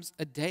 times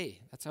a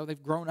day. That's how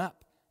they've grown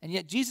up. And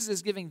yet Jesus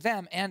is giving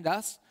them and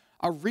us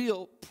a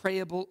real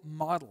prayable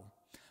model.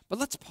 But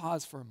let's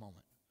pause for a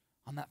moment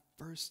on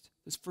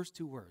those first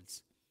 2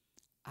 words.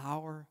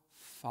 Our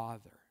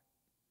Father.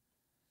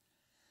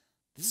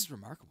 This is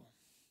remarkable.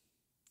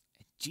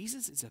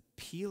 Jesus is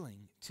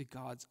appealing to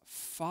God's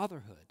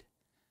fatherhood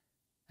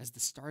as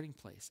the starting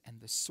place and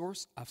the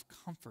source of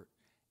comfort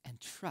and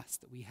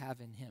trust that we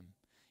have in him.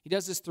 He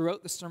does this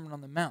throughout the Sermon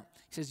on the Mount.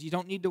 He says, you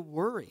don't need to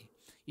worry.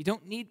 You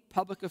don't need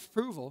public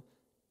approval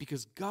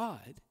because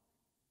God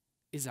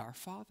is our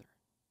Father.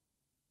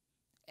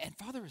 And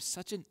Father is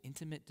such an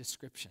intimate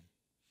description.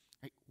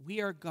 Right? We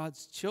are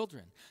God's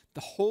children,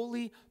 the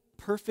holy,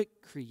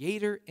 perfect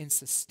creator and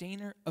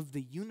sustainer of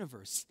the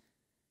universe.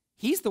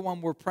 He's the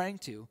one we're praying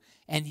to,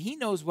 and he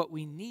knows what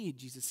we need,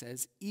 Jesus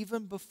says,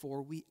 even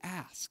before we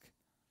ask.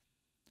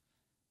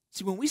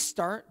 See, when we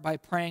start by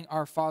praying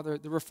our Father,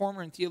 the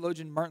reformer and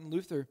theologian Martin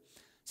Luther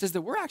says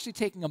that we're actually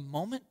taking a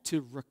moment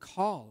to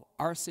recall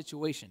our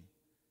situation,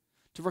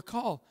 to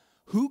recall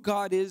who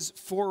God is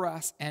for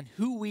us and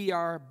who we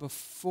are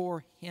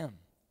before him,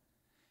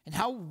 and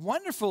how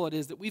wonderful it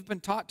is that we've been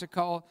taught to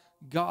call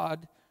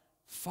God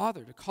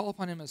Father, to call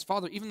upon him as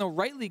Father, even though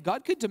rightly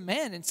God could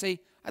demand and say,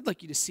 I'd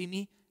like you to see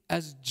me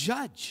as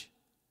judge.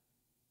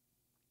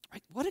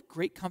 Right? What a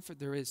great comfort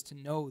there is to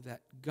know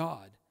that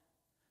God,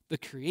 the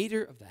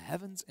creator of the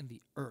heavens and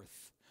the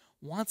earth,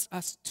 wants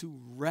us to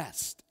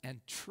rest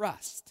and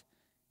trust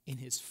in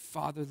his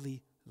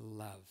fatherly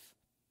love.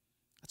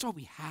 That's why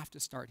we have to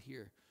start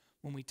here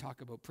when we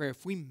talk about prayer.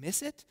 If we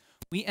miss it,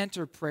 we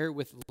enter prayer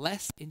with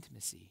less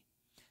intimacy,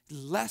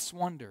 less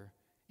wonder,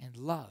 and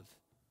love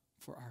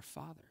for our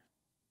Father.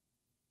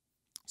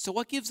 So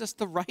what gives us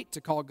the right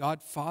to call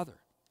God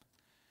Father?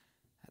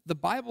 The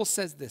Bible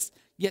says this,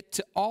 yet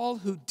to all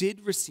who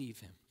did receive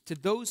him, to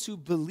those who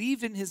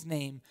believed in his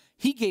name,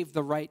 he gave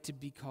the right to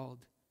be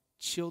called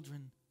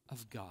children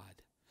of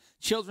God.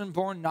 Children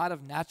born not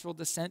of natural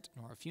descent,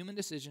 nor of human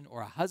decision,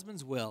 or a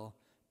husband's will,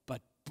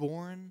 but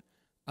born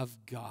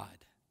of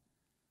God.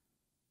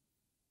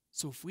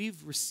 So if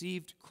we've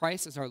received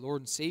Christ as our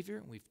Lord and Savior,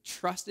 and we've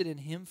trusted in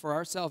him for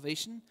our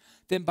salvation,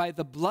 then by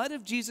the blood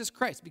of Jesus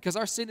Christ, because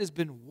our sin has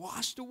been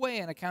washed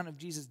away on account of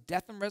Jesus'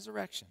 death and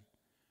resurrection,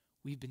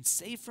 we've been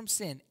saved from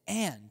sin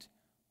and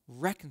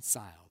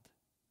reconciled,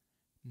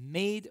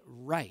 made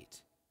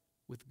right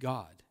with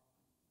God.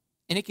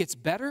 And it gets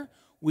better.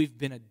 We've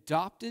been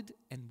adopted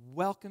and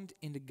welcomed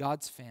into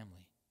God's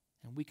family.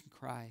 And we can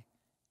cry,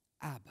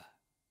 Abba,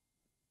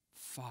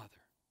 Father.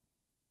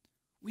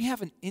 We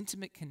have an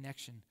intimate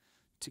connection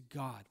to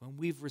God when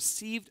we've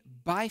received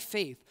by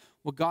faith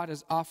what God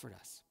has offered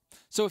us.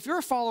 So if you're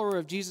a follower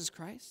of Jesus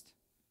Christ,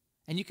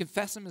 and you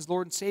confess him as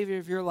Lord and Savior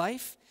of your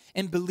life,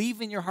 and believe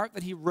in your heart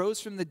that he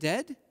rose from the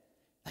dead,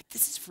 like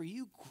this is for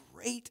you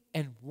great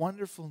and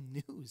wonderful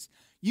news.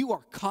 You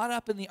are caught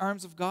up in the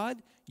arms of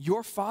God,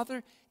 your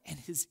Father, and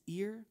his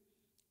ear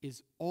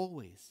is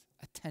always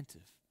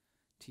attentive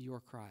to your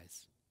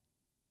cries.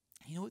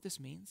 You know what this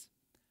means?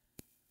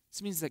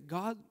 This means that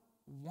God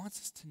wants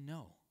us to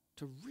know,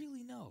 to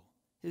really know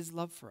his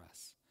love for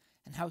us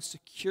and how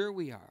secure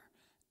we are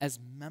as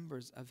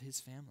members of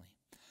his family.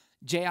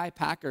 J.I.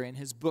 Packer, in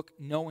his book,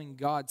 Knowing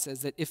God,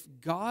 says that if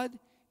God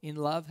in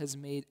love has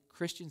made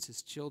Christians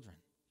his children,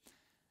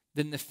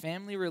 then the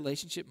family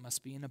relationship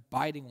must be an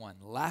abiding one,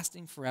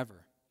 lasting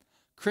forever.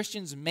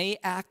 Christians may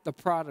act the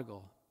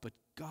prodigal, but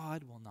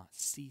God will not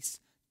cease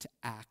to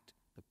act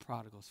the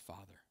prodigal's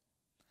father.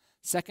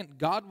 Second,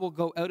 God will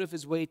go out of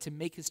his way to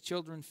make his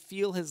children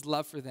feel his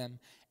love for them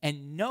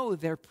and know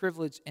their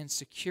privilege and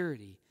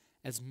security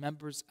as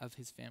members of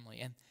his family.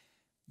 And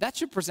that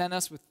should present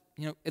us with,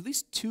 at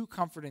least 2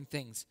 comforting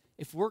things.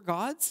 If we're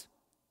God's,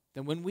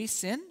 Then when we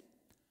sin,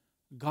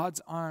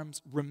 God's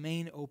arms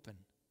remain open,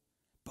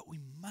 but we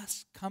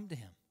must come to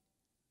him.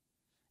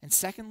 And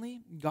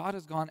secondly, God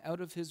has gone out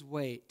of his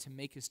way to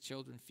make his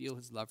children feel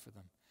his love for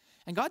them.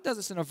 And God does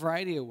this in a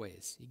variety of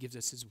ways. He gives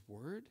us his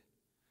word,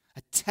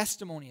 a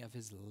testimony of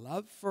his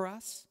love for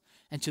us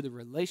and to the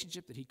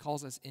relationship that he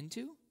calls us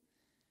into.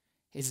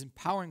 His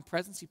empowering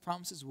presence, he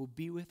promises, will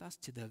be with us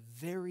to the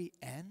very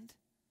end.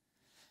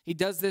 He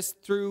does this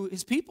through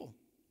his people,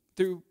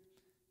 through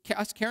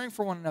us caring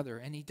for one another.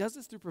 And he does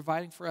this through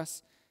providing for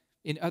us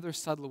in other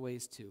subtle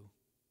ways too.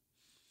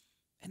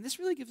 And this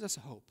really gives us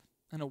hope,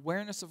 an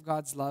awareness of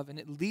God's love, and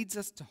it leads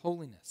us to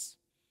holiness.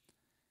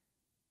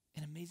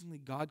 And amazingly,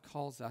 God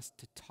calls us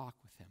to talk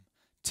with him,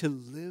 to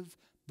live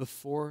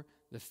before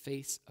the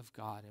face of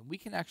God. And we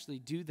can actually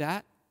do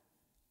that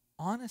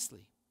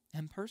honestly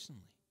and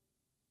personally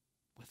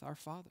with our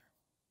Father.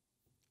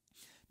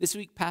 This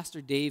week,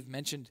 Pastor Dave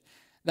mentioned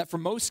that for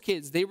most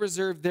kids, they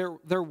reserve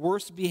their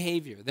worst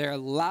behavior, their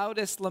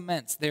loudest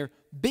laments, their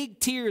big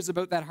tears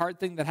about that hard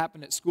thing that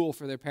happened at school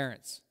for their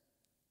parents.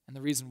 And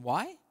the reason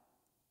why?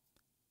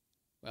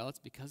 Well, it's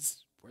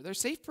because we're their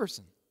safe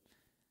person.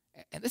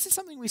 And this is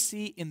something we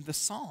see in the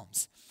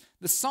Psalms.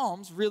 The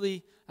Psalms,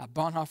 really,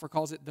 Bonhoeffer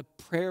calls it the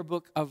prayer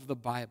book of the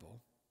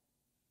Bible,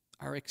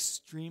 are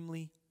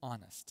extremely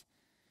honest.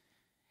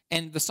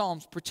 And the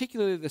Psalms,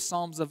 particularly the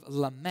Psalms of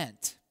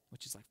lament,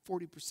 which is like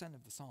 40%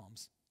 of the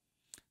Psalms,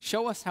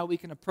 show us how we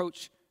can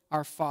approach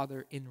our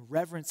Father in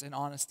reverence and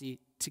honesty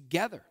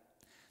together.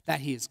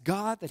 That he is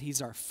God, that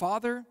he's our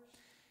Father,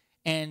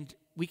 and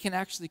we can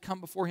actually come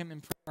before him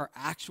and pray our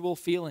actual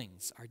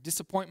feelings, our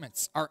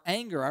disappointments, our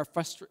anger, our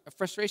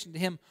frustration to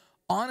him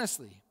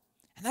honestly.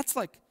 And that's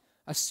like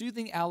a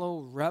soothing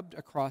aloe rubbed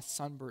across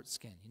sunburnt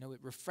skin. You know, it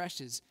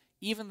refreshes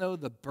even though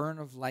the burn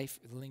of life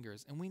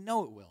lingers, and we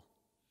know it will.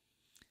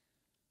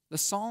 The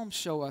Psalms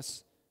show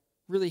us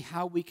really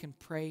how we can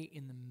pray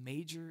in the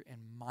major and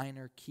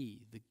minor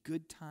key, the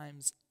good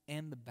times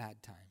and the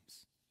bad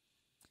times.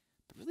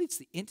 But really, it's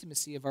the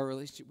intimacy of our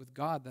relationship with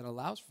God that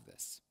allows for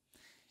this.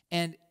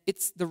 And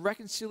it's the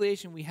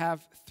reconciliation we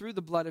have through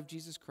the blood of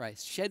Jesus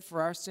Christ, shed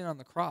for our sin on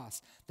the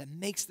cross, that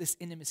makes this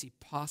intimacy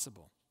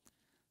possible.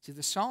 See,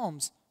 the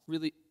Psalms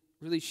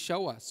really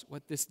show us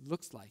what this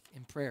looks like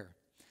in prayer.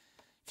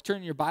 If you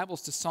turn your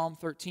Bibles to Psalm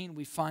 13,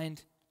 we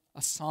find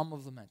a psalm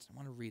of lament. I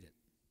want to read it.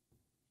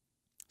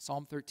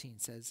 Psalm 13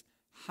 says,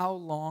 "How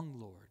long,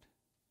 Lord,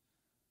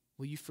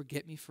 will you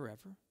forget me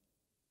forever?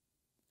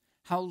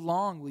 How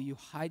long will you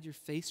hide your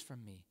face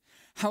from me?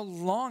 How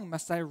long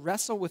must I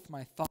wrestle with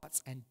my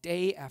thoughts and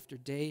day after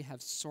day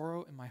have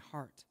sorrow in my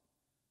heart?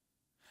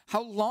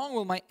 How long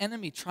will my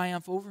enemy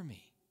triumph over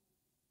me?"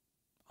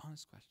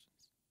 Honest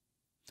questions.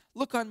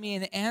 "Look on me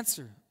and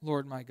answer,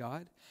 Lord my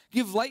God.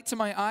 Give light to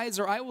my eyes,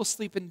 or I will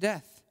sleep in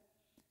death.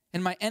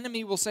 And my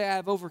enemy will say, I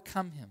have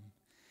overcome him,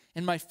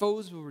 and my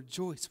foes will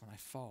rejoice when I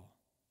fall.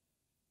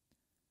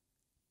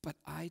 But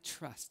I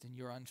trust in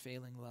your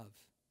unfailing love.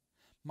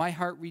 My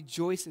heart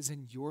rejoices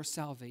in your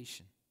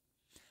salvation.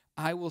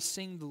 I will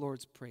sing the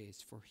Lord's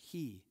praise, for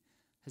he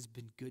has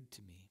been good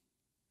to me."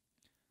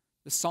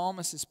 The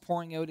psalmist is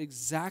pouring out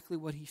exactly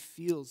what he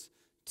feels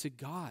to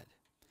God.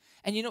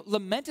 And you know,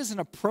 lament is an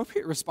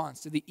appropriate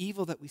response to the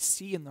evil that we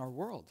see in our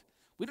world.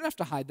 We don't have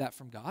to hide that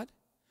from God.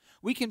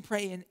 We can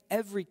pray in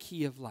every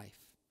key of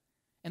life.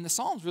 And the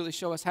Psalms really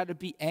show us how to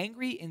be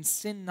angry and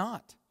sin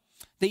not.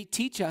 They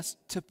teach us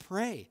to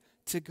pray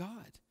to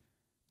God,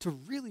 to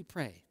really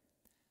pray.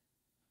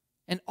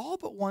 And all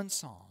but one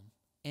psalm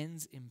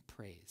ends in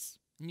praise.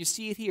 And you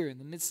see it here in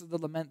the midst of the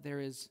lament, there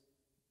is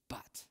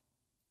but.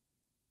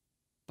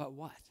 But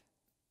what?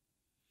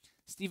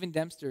 Stephen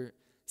Dempster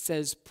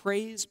says,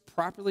 praise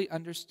properly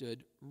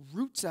understood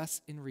roots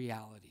us in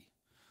reality.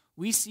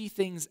 We see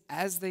things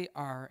as they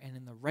are and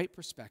in the right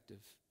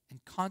perspective,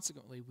 and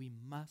consequently we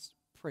must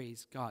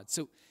praise God.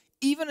 So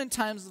even in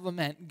times of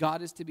lament,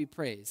 God is to be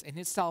praised, and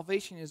his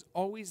salvation is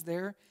always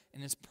there,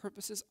 and his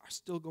purposes are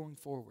still going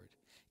forward.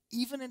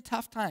 Even in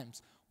tough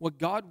times, what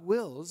God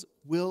wills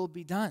will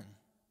be done.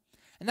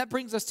 And that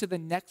brings us to the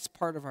next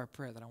part of our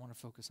prayer that I want to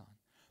focus on.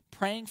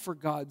 Praying for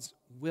God's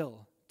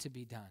will to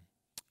be done.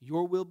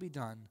 Your will be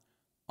done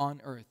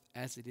on earth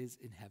as it is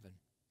in heaven.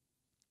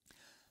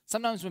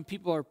 Sometimes when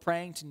people are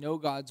praying to know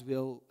God's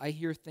will, I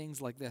hear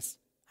things like this.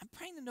 I'm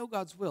praying to know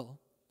God's will,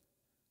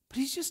 but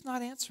he's just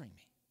not answering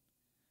me.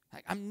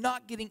 Like, I'm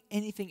not getting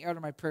anything out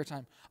of my prayer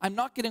time. I'm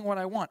not getting what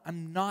I want.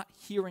 I'm not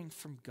hearing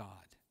from God.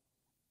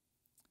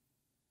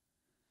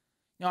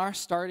 Now, our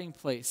starting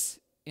place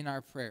in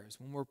our prayers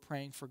when we're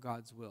praying for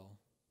God's will,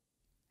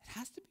 it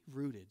has to be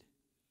rooted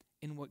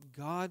in what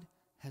God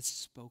has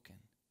spoken.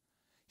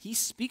 He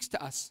speaks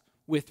to us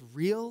with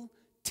real,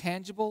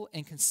 tangible,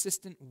 and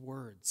consistent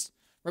words.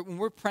 Right? When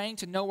we're praying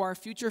to know our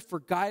future, for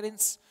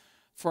guidance,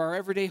 for our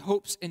everyday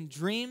hopes and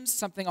dreams,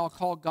 something I'll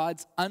call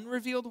God's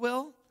unrevealed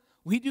will,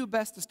 we do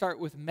best to start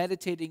with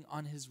meditating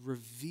on his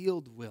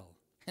revealed will.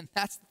 And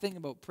that's the thing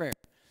about prayer.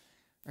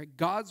 Right?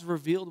 God's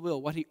revealed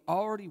will, what he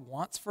already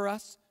wants for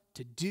us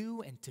to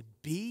do and to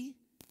be,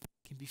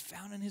 can be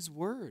found in his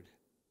word.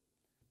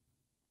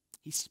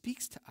 He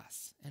speaks to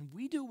us, and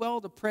we do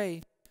well to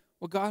pray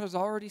what God has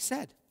already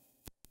said.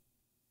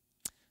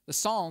 The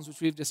Psalms,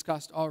 which we've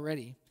discussed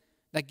already,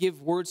 that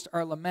give words to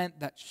our lament,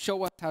 that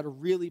show us how to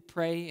really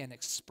pray and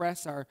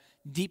express our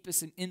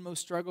deepest and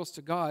inmost struggles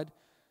to God,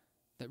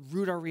 that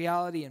root our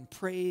reality in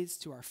praise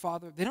to our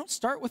Father, they don't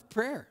start with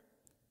prayer,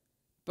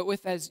 but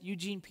with, as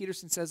Eugene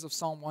Peterson says of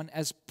Psalm 1,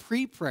 as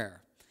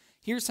pre-prayer.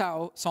 Here's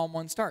how Psalm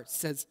 1 starts. It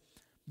says,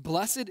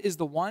 "Blessed is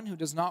the one who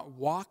does not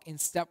walk in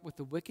step with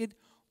the wicked,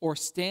 or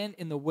stand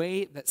in the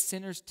way that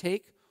sinners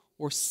take,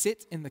 or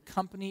sit in the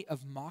company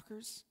of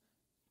mockers,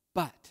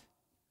 but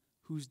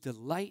whose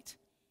delight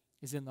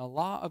is in the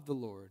law of the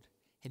Lord,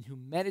 and who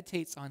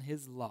meditates on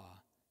his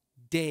law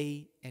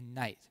day and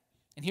night."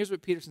 And here's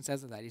what Peterson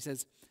says of that. He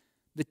says,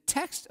 the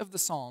text of the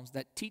Psalms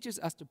that teaches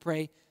us to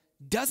pray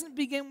doesn't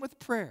begin with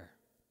prayer.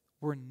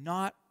 We're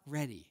not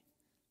ready.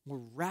 We're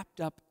wrapped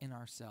up in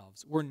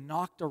ourselves. We're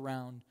knocked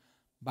around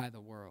by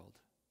the world.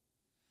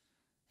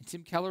 And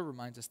Tim Keller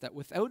reminds us that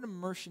without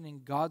immersion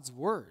in God's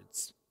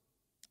words,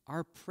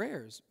 our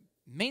prayers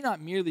may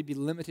not merely be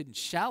limited and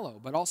shallow,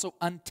 but also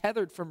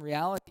untethered from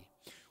reality.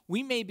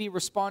 We may be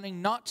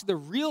responding not to the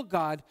real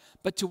God,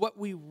 but to what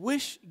we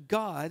wish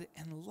God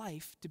and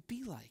life to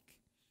be like.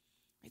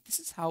 Right? This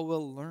is how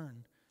we'll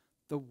learn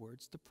the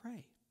words to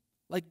pray.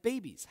 Like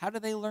babies, how do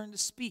they learn to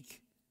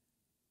speak?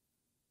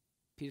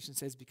 Peterson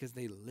says because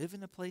they live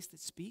in a place that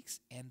speaks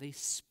and they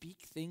speak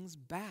things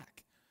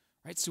back.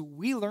 Right? So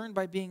we learn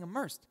by being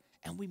immersed,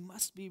 and we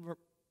must be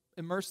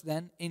immersed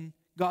then in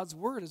God's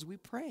word as we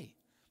pray.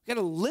 We've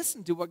got to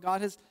listen to what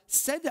God has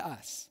said to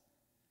us,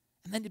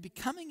 and then to be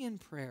coming in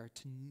prayer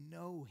to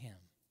know him.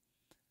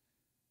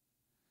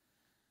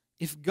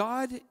 If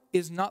God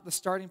is not the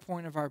starting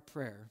point of our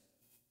prayer,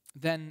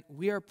 then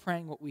we are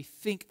praying what we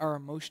think our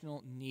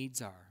emotional needs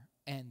are,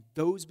 and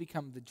those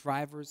become the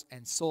drivers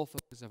and sole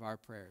focus of our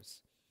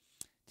prayers.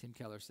 Tim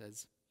Keller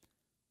says,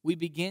 we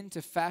begin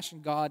to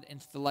fashion God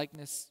into the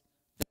likeness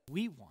that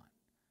we want.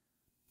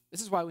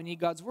 This is why we need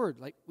God's word.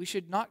 Like, we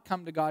should not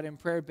come to God in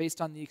prayer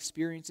based on the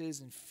experiences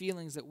and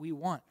feelings that we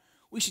want.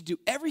 We should do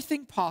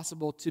everything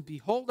possible to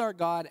behold our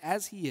God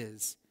as he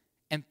is,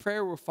 and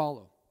prayer will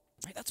follow.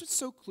 Right? That's what's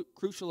so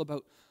crucial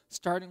about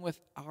starting with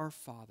our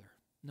Father,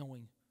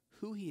 knowing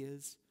who he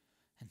is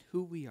and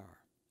who we are.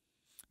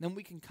 Then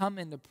we can come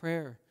into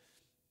prayer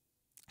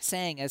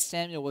saying, as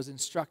Samuel was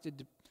instructed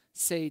to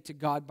say to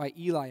God by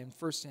Eli in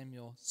 1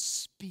 Samuel,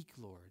 "Speak,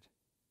 Lord,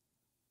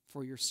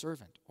 for your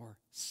servant," or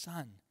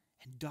son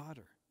and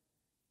daughter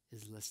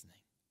is listening.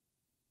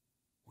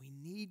 We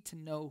need to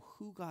know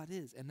who God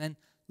is, and then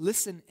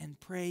listen and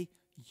pray,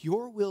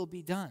 "Your will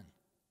be done,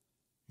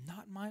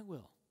 not my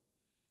will."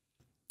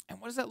 And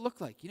what does that look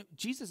like?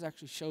 Jesus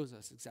actually shows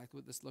us exactly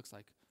what this looks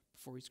like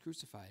before he's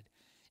crucified.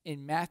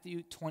 In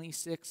Matthew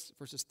 26,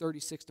 verses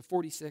 36 to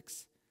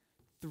 46,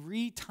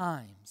 3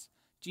 times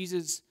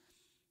Jesus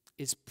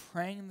is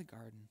praying in the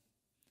garden.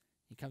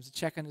 He comes to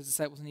check on his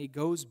disciples, and he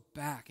goes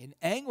back in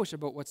anguish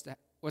about what's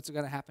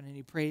going to happen, and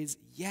he prays,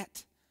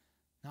 "Yet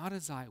not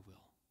as I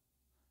will,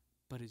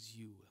 but as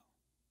you will.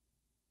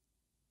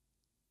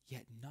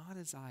 Yet not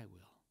as I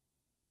will,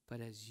 but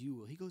as you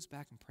will." He goes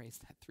back and prays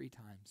that 3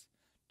 times,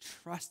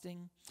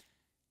 trusting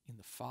in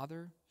the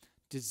Father,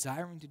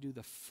 desiring to do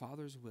the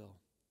Father's will.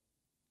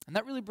 And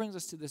that really brings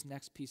us to this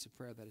next piece of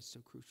prayer that is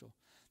so crucial,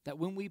 that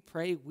when we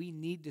pray, we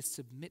need to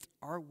submit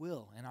our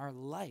will and our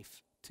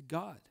life to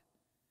God.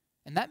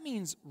 And that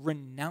means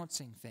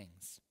renouncing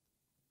things.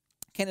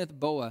 Kenneth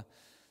Boa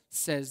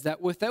says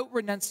that without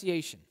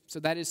renunciation, so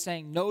that is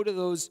saying no to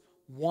those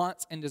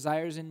wants and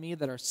desires in me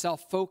that are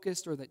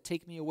self-focused or that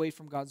take me away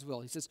from God's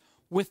will. He says,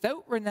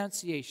 without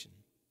renunciation,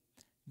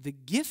 the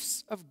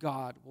gifts of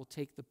God will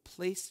take the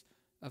place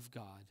of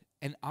God,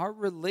 and our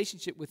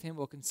relationship with him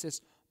will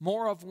consist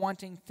more of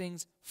wanting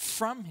things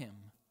from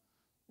him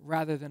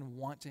rather than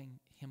wanting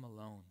him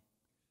alone.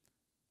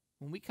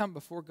 When we come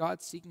before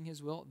God seeking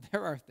his will,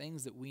 there are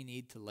things that we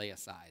need to lay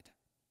aside.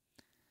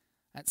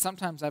 And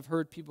sometimes I've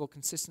heard people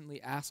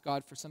consistently ask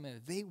God for something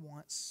that they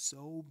want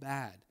so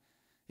bad.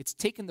 It's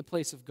taken the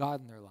place of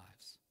God in their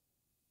lives.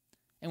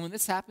 And when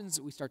this happens,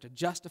 we start to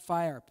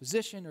justify our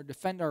position or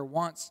defend our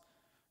wants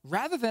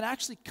rather than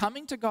actually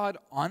coming to God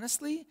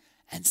honestly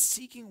and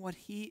seeking what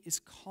he is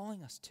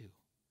calling us to.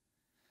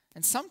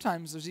 And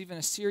sometimes there's even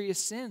a serious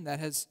sin that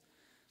has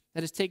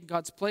taken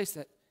God's place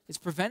that is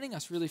preventing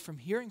us really from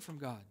hearing from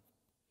God.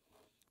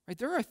 Right?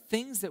 There are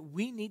things that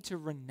we need to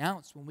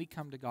renounce when we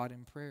come to God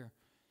in prayer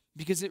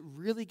because it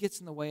really gets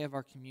in the way of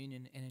our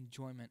communion and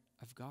enjoyment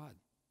of God.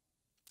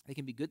 They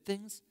can be good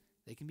things,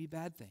 they can be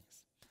bad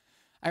things.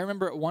 I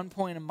remember at one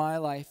point in my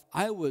life,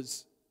 I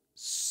was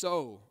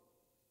so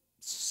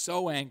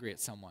angry at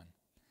someone.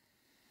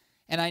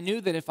 And I knew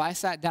that if I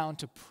sat down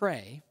to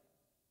pray,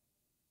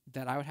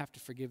 that I would have to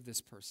forgive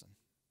this person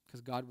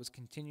because God was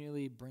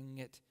continually bringing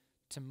it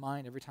to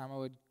mind every time I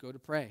would go to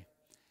pray.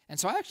 And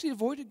so I actually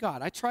avoided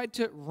God. I tried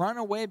to run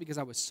away because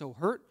I was so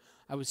hurt.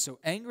 I was so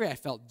angry. I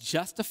felt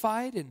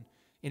justified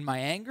in my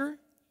anger.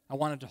 I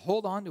wanted to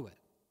hold on to it.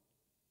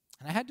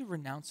 And I had to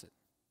renounce it.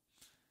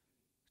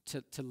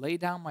 to lay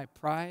down my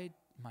pride,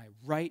 my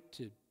right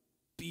to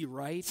be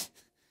right,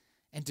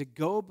 and to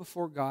go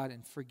before God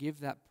and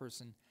forgive that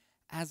person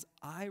as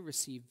I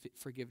receive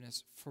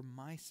forgiveness for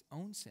my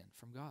own sin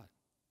from God.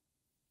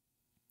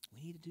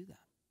 We need to do that.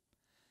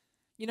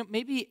 You know,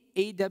 maybe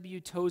A.W.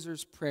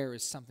 Tozer's prayer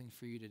is something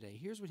for you today.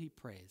 Here's what he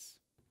prays.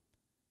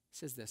 He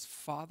says this: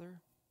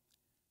 Father,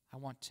 I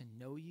want to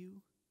know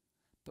you,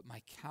 but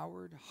my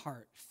coward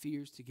heart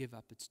fears to give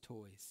up its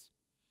toys.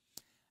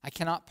 I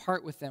cannot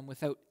part with them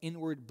without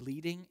inward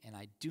bleeding, and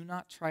I do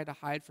not try to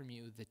hide from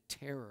you the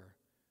terror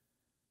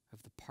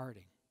of the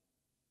parting.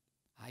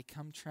 I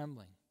come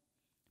trembling,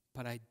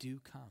 but I do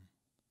come.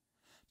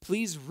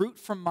 Please root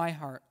from my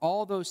heart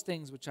all those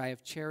things which I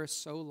have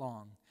cherished so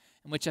long,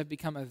 and which have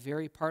become a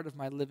very part of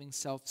my living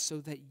self, so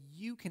that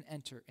you can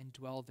enter and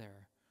dwell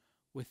there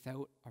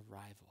without a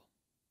rival.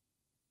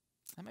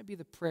 That might be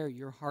the prayer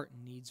your heart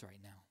needs right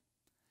now.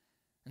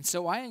 And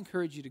so I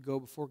encourage you to go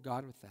before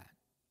God with that.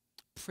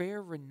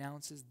 Prayer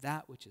renounces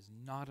that which is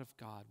not of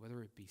God,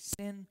 whether it be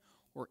sin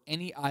or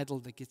any idol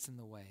that gets in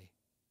the way.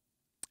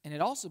 And it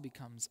also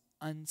becomes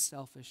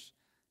unselfish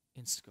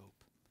in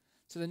scope.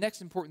 So the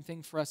next important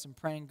thing for us in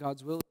praying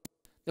God's will is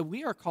that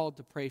we are called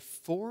to pray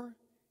for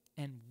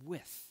and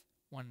with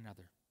one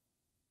another.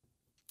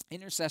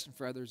 Intercession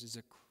for others is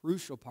a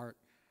crucial part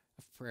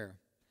of prayer.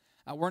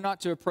 We're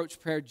not to approach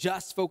prayer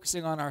just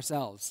focusing on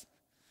ourselves.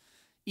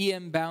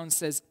 E.M. Bounds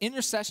says,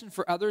 intercession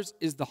for others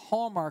is the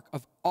hallmark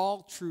of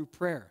all true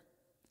prayer.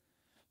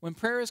 When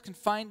prayer is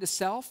confined to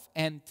self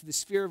and to the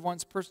sphere of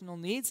one's personal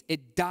needs,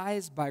 it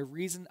dies by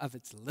reason of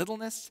its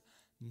littleness,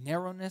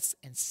 narrowness,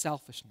 and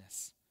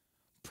selfishness.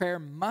 Prayer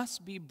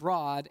must be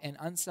broad and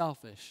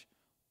unselfish,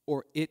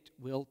 or it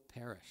will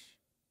perish.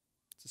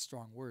 It's a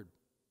strong word.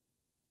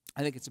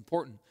 I think it's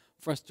important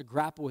for us to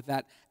grapple with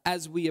that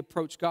as we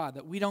approach God,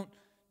 that we don't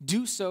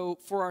do so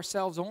for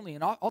ourselves only.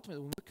 And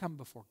ultimately, when we come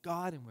before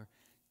God and we're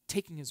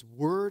taking His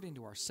word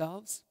into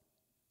ourselves,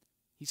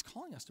 He's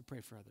calling us to pray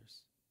for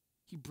others.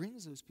 He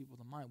brings those people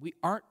to mind. We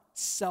aren't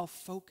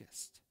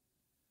self-focused.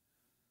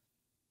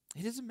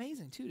 It is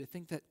amazing, too, to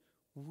think that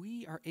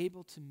we are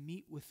able to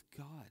meet with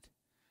God,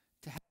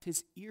 to have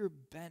His ear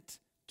bent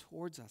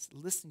towards us,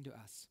 listening to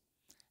us.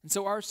 And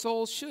so our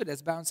souls should,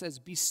 as Bound says,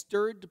 be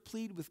stirred to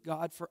plead with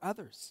God for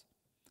others.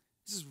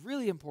 This is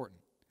really important,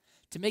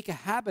 to make a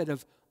habit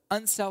of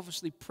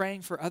unselfishly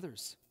praying for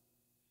others.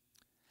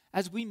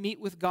 As we meet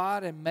with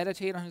God and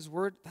meditate on His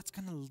word, that's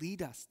going to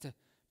lead us to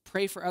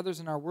pray for others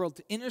in our world,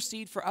 to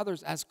intercede for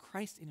others as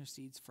Christ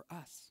intercedes for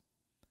us.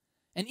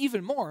 And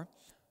even more,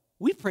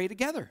 we pray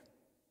together.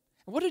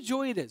 And what a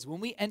joy it is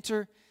when we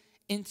enter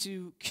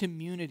into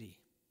community,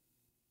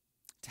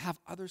 to have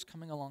others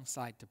coming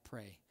alongside to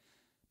pray.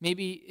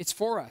 Maybe it's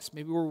for us.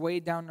 Maybe we're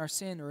weighed down in our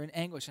sin or in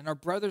anguish, and our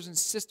brothers and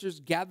sisters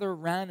gather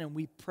around and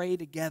we pray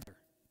together.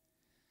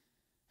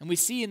 And we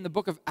see in the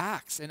book of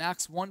Acts, in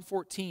Acts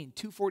 1:14,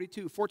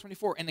 2:42,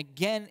 4:24, and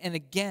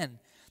again,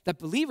 that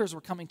believers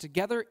were coming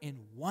together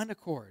in one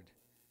accord.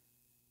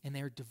 And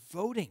they are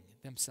devoting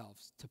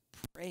themselves to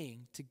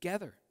praying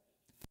together.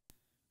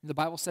 And the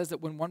Bible says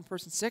that when one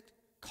person's sick,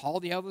 call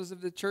the elders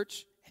of the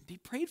church and be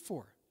prayed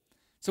for.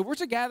 So we're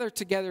to gather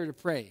together to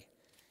pray.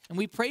 And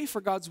we pray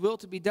for God's will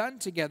to be done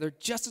together,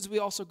 just as we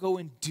also go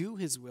and do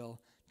His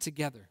will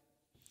together.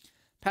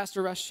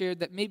 Pastor Rush shared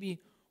that maybe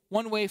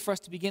one way for us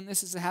to begin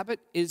this as a habit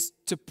is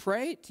to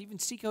pray, to even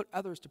seek out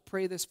others to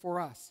pray this for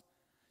us.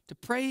 To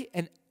pray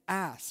and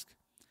ask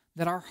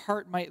that our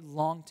heart might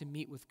long to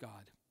meet with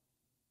God.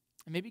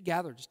 And maybe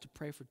gather just to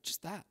pray for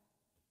just that.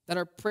 That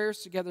our prayers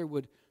together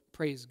would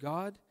praise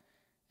God,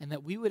 and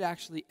that we would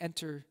actually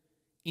enter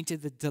into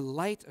the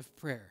delight of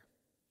prayer,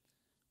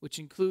 which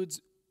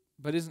includes,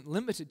 but isn't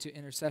limited to,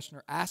 intercession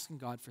or asking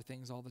God for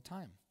things all the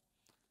time.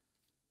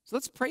 So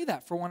let's pray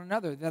that for one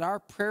another, that our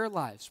prayer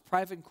lives,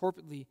 private and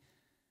corporately,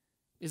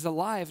 is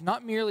alive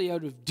not merely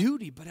out of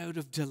duty, but out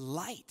of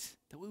delight,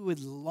 that we would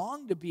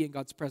long to be in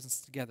God's presence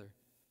together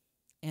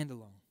and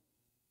alone,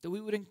 that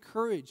we would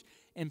encourage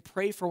and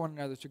pray for one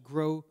another to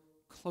grow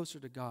closer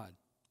to God.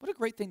 What a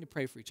great thing to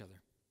pray for each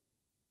other.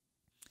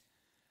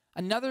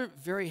 Another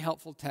very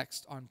helpful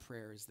text on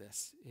prayer is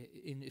this.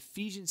 In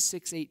Ephesians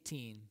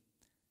 6:18,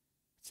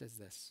 it says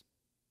this: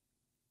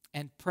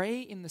 "And pray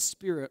in the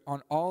Spirit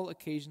on all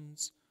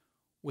occasions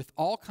with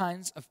all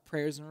kinds of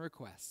prayers and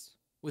requests.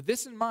 With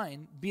this in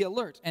mind, be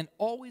alert and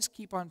always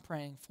keep on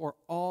praying for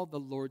all the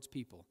Lord's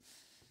people."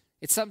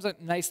 It sums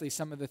up nicely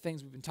some of the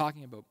things we've been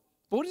talking about.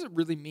 But what does it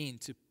really mean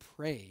to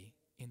pray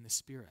in the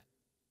Spirit?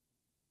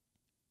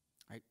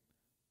 Right?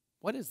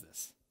 What is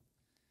this?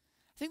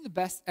 I think the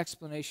best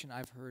explanation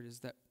I've heard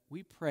is that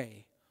we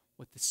pray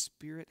what the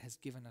Spirit has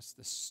given us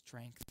the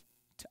strength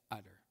to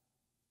utter.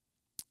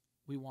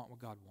 We want what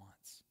God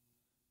wants,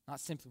 not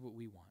simply what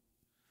we want.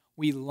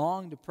 We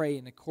long to pray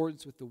in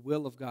accordance with the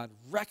will of God,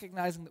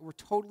 recognizing that we're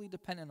totally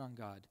dependent on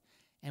God,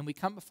 and we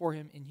come before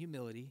Him in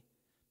humility,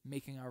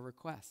 making our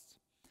requests.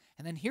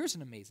 And then here's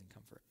an amazing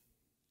comfort.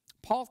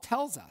 Paul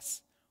tells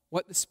us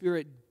what the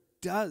Spirit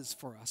does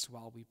for us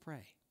while we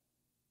pray.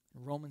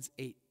 In Romans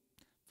 8,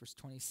 verse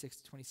 26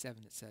 to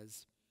 27, it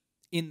says,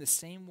 "In the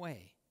same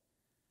way,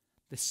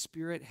 the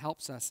Spirit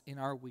helps us in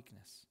our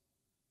weakness.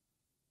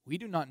 We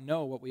do not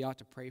know what we ought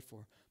to pray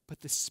for, but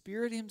the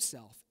Spirit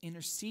himself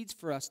intercedes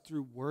for us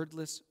through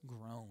wordless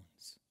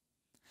groans.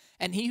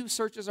 And he who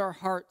searches our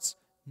hearts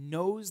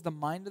knows the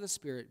mind of the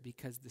Spirit,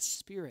 because the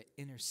Spirit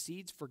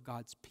intercedes for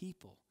God's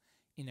people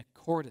in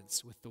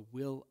accordance with the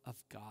will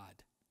of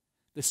God."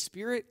 The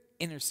Spirit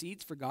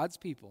intercedes for God's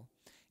people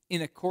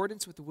in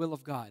accordance with the will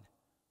of God.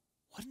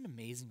 What an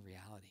amazing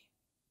reality.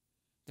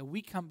 That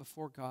we come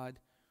before God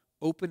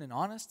open and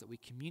honest, that we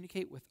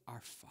communicate with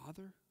our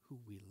Father who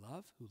we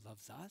love, who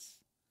loves us.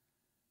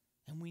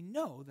 And we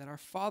know that our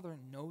Father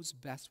knows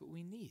best what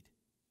we need.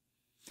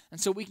 And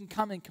so we can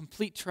come in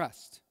complete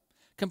trust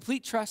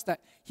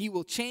that he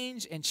will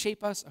change and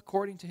shape us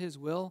according to his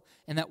will,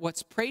 and that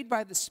what's prayed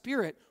by the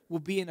Spirit will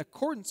be in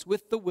accordance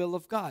with the will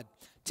of God.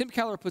 Tim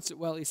Keller puts it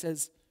well. He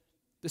says,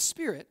 the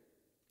Spirit,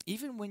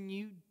 even when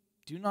you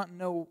do not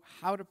know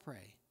how to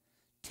pray,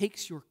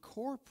 takes your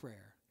core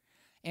prayer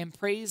and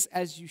prays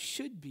as you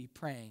should be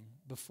praying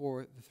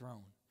before the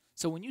throne.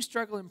 So when you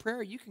struggle in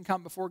prayer, you can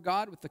come before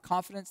God with the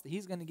confidence that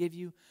he's going to give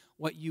you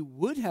what you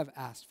would have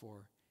asked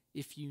for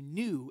if you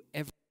knew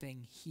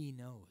everything he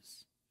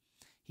knows.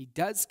 He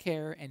does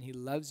care, and he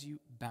loves you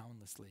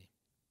boundlessly.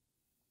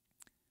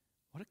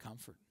 What a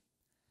comfort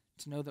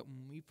to know that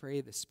when we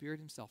pray, the Spirit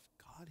himself,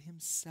 God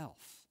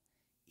himself,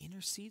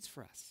 intercedes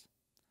for us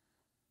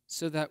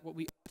so that what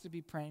we ought to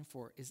be praying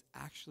for is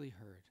actually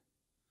heard.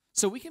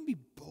 So we can be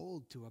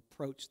bold to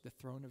approach the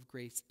throne of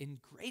grace in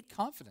great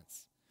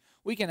confidence.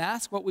 We can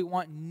ask what we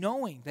want,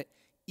 knowing that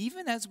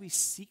even as we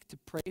seek to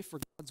pray for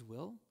God's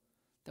will,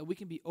 that we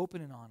can be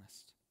open and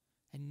honest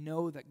and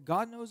know that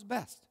God knows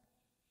best,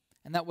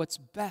 and that what's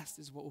best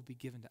is what will be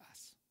given to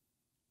us.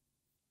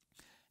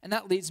 And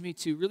that leads me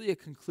to really a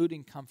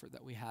concluding comfort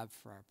that we have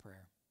for our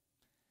prayer.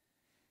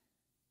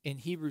 In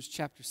Hebrews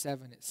chapter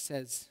 7, it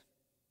says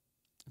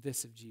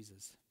this of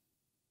Jesus: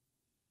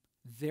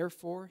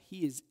 "Therefore,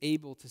 he is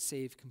able to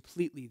save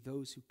completely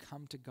those who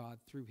come to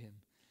God through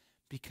him,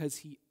 because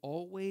he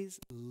always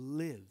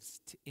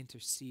lives to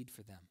intercede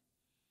for them."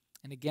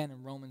 And again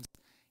in Romans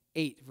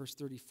 8, verse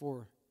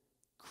 34,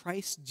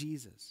 "Christ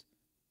Jesus,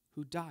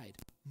 who died,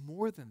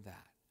 more than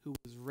that, who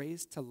was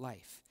raised to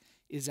life,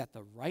 is at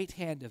the right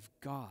hand of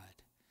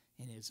God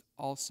and is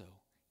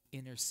also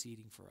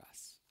interceding for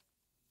us."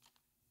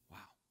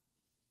 Wow.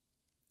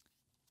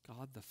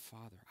 God the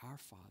Father, our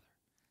Father,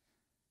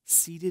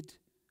 seated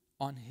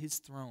on his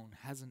throne,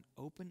 has an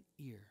open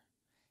ear,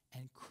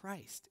 and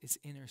Christ is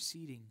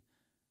interceding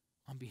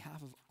on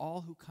behalf of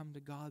all who come to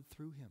God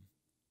through him.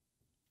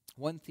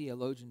 One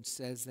theologian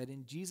says that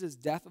in Jesus'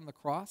 death on the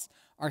cross,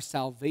 our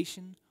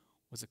salvation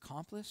was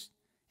accomplished,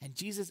 and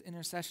Jesus'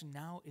 intercession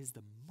now is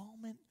the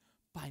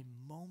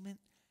moment-by-moment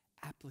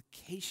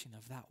application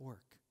of that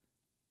work.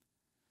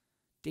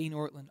 Dane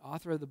Ortland,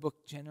 author of the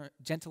book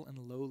Gentle and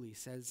Lowly,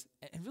 says,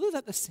 and really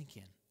let this sink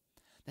in,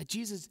 that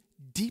Jesus'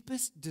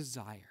 deepest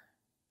desire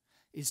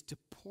is to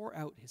pour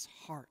out his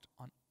heart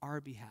on our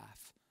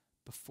behalf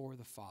before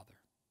the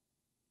Father.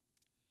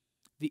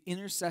 The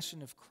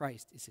intercession of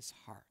Christ is his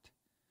heart,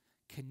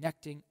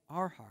 connecting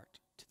our heart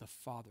to the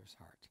Father's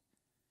heart.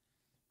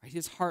 Right?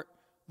 His heart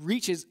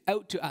reaches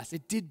out to us.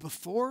 It did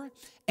before,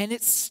 and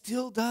it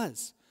still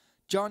does.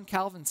 John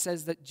Calvin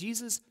says that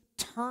Jesus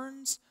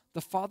turns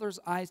the Father's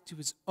eyes to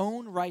his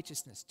own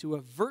righteousness to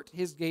avert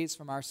his gaze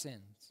from our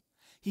sins.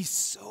 He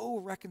so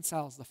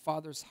reconciles the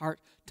Father's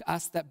heart to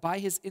us that by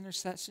his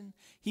intercession,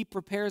 he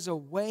prepares a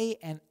way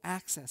and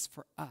access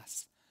for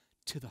us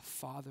to the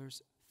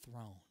Father's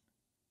throne.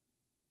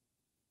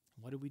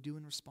 What do we do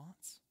in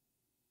response?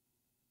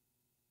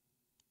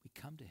 We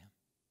come to him.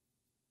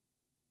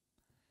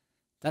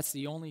 That's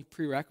the only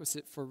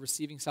prerequisite for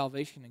receiving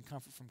salvation and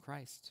comfort from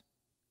Christ.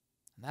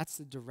 And that's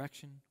the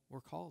direction we're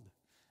called.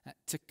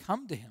 To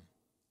come to him.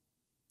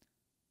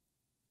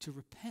 To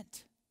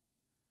repent.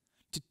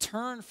 To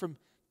turn from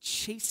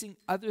chasing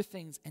other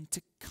things and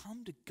to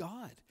come to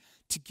God.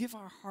 To give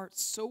our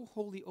hearts so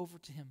wholly over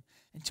to him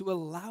and to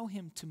allow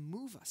him to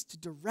move us, to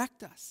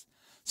direct us,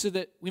 so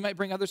that we might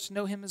bring others to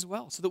know him as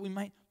well, so that we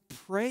might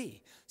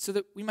pray, so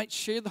that we might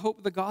share the hope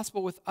of the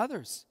gospel with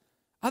others,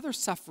 other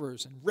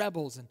sufferers and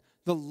rebels and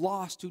the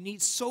lost who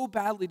need so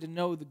badly to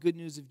know the good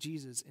news of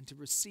Jesus and to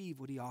receive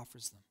what he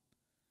offers them.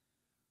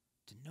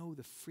 To know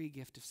the free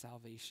gift of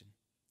salvation,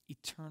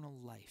 eternal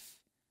life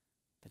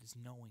that is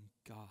knowing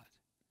God.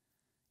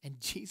 And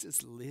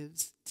Jesus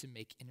lives to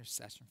make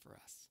intercession for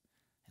us.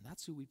 And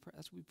that's who we pray.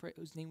 That's who we pray,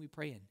 whose name we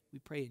pray in. We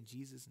pray in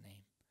Jesus'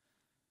 name,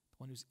 the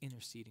one who's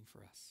interceding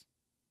for us.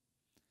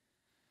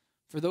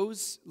 For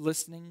those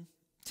listening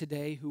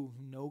today who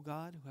know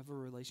God, who have a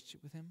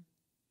relationship with him,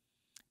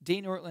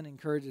 Dane Ortland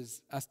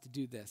encourages us to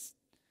do this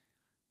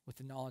with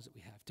the knowledge that we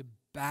have, to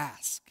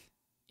bask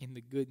in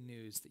the good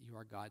news that you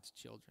are God's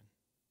children.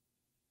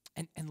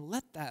 And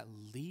let that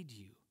lead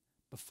you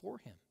before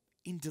him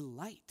in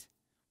delight.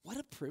 What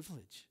a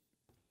privilege.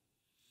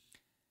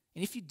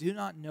 And if you do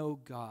not know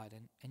God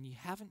and you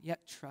haven't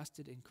yet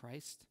trusted in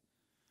Christ,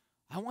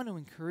 I want to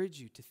encourage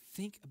you to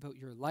think about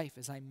your life,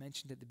 as I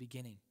mentioned at the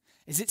beginning.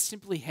 Is it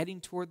simply heading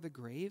toward the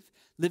grave,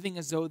 living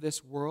as though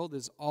this world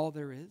is all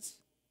there is?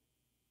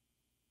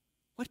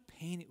 What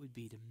pain it would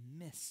be to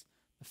miss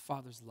the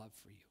Father's love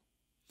for you.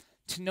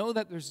 To know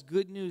that there's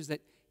good news,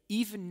 that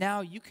even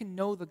now you can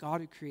know the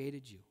God who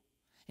created you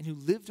and who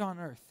lived on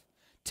earth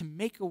to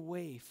make a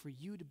way for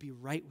you to be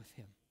right with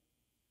him.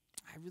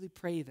 I really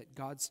pray that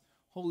God's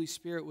Holy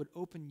Spirit would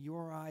open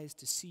your eyes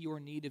to see your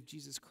need of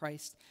Jesus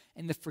Christ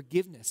and the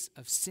forgiveness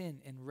of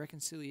sin and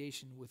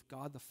reconciliation with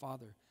God the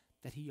Father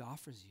that he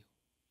offers you.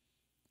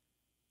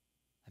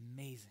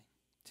 Amazing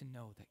to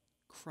know that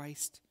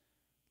Christ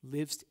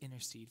lives to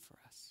intercede for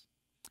us.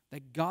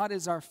 That God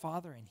is our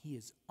Father and he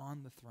is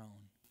on the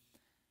throne.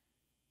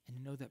 And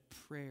to know that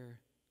prayer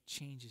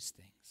changes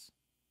things.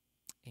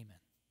 Amen.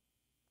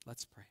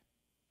 Let's pray.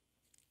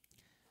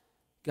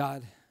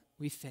 God,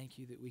 we thank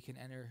you that we can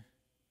enter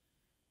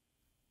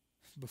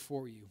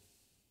before you,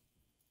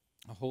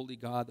 a holy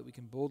God, that we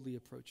can boldly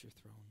approach your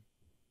throne.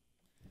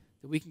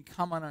 That we can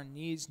come on our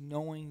knees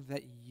knowing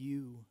that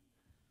you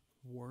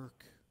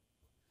work.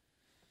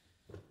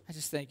 I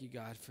just thank you,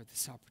 God, for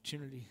this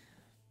opportunity.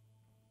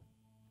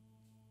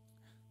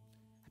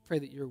 I pray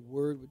that your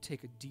word would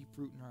take a deep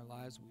root in our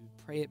lives. We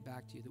would pray it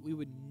back to you, that we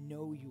would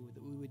know you,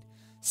 that we would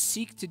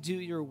seek to do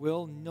your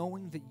will,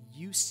 knowing that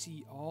you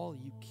see all,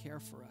 you care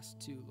for us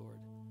too, Lord.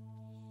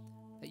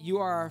 That you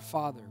are our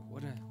Father.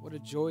 What a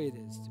joy it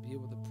is to be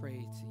able to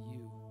pray to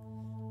you,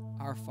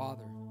 our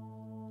Father.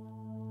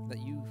 That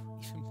you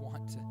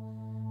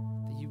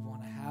even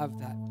want to have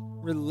that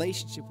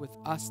relationship with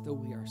us, though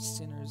we are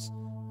sinners,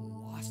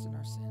 lost in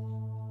our sin.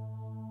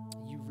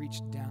 You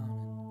reach down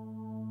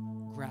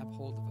and grab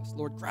hold of us.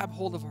 Lord, grab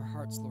hold of our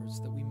hearts, Lord,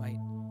 so that we might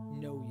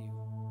know you.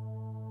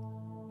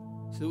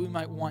 So that we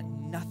might want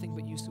nothing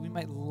but you, so we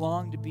might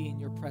long to be in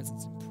your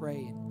presence and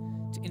pray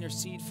and to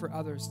intercede for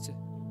others,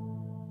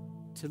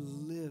 to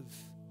live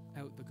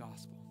out the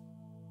gospel.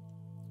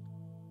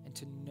 And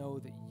to know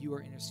that you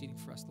are interceding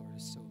for us, Lord,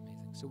 is so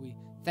amazing. So we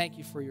thank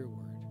you for your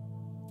word.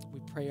 We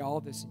pray all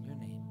this in your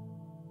name.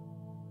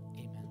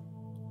 Amen.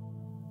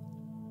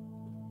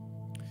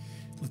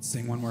 Let's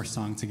sing one more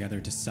song together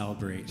to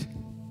celebrate.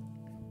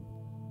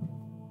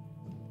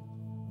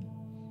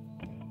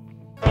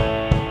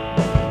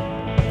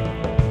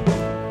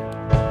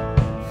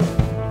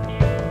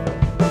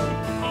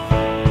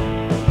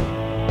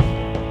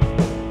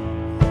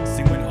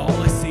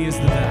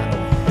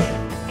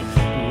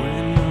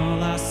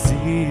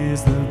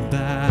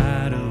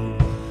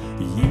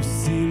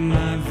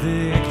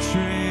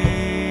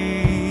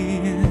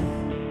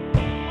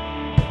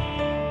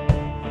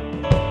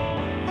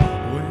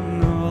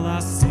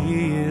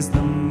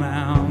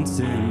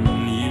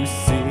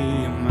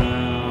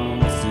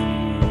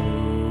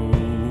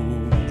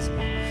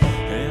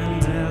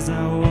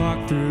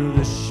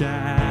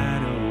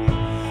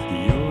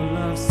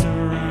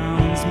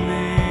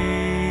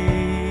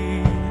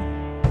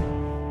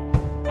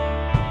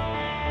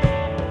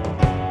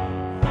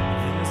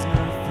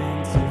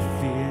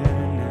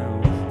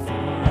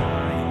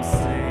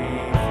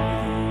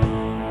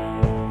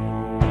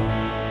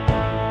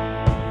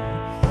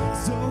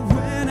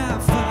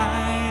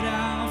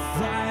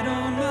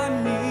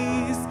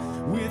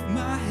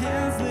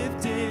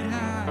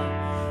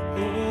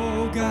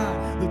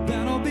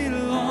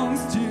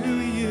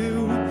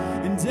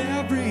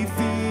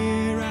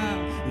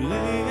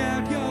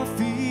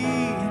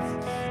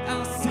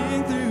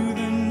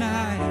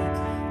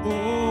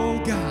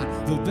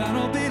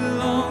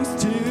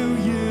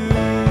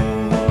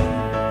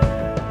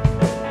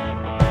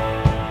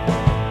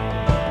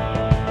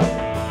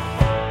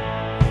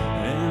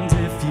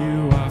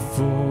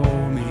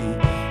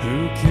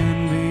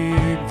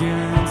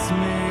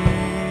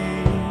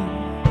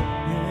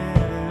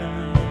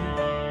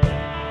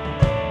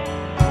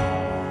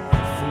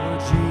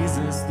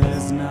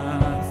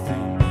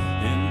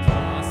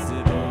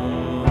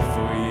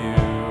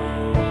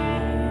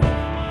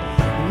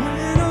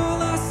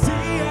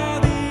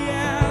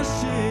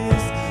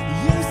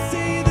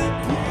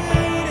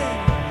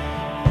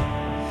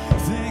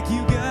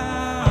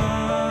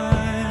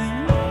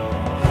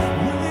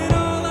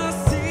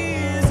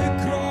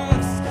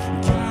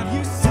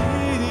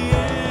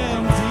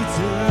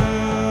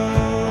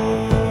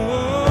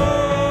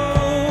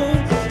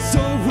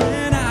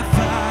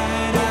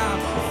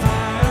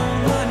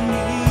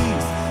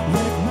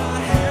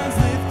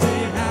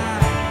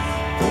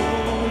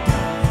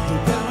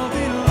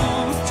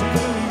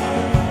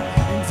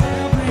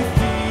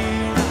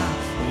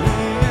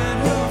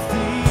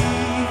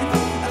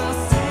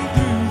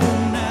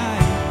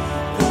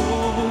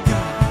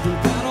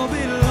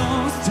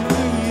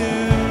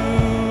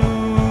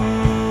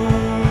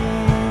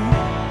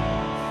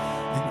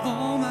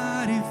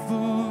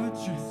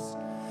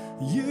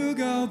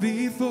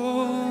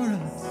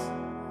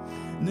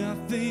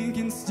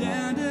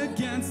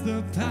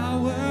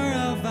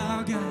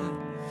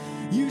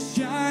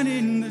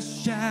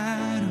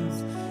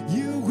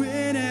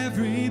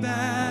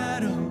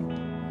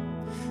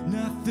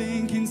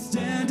 Nothing can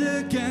stand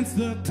against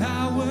the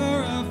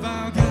power of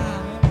our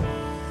God.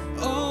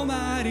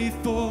 Almighty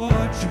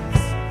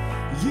fortress,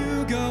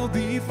 you go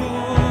before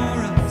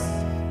us.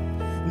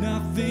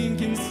 Nothing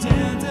can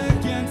stand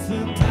against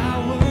the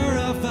power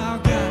of our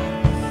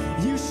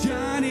God. You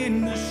shine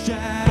in the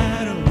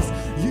shadows,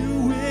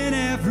 you win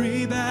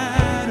every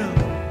battle.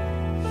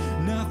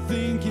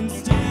 Nothing can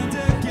stand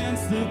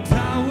against the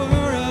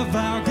power of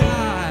our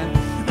God.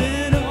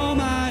 An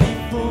almighty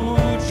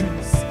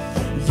fortress,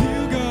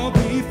 you go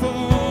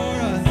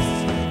before us.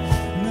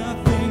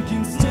 Nothing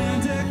can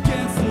stand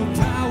against the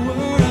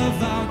power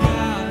of our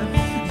God.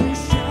 You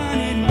shine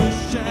in the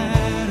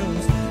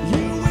shadows,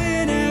 you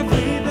win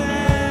every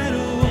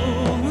battle.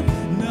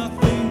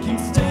 Nothing can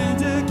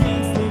stand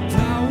against the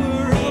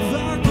power of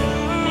our God.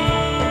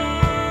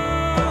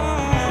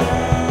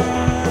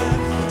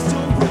 So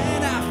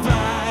when I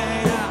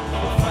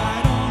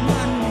fight on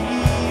my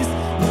knees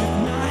with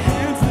my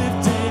hands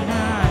lifted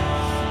high.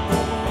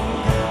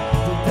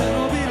 The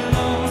battle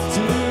belongs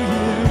to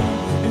you,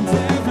 and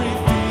every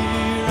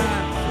fear I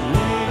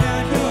lay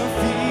at your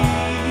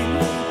feet.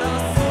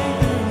 I'll sing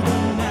through the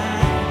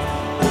night.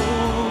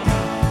 Oh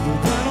God, the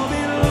battle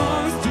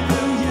belongs to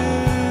you.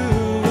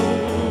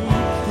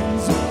 And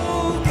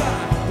oh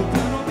God, the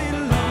battle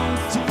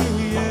belongs to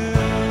you.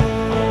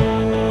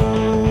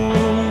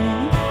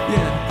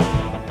 Yeah.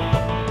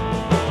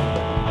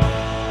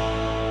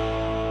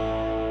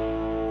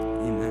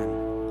 Amen.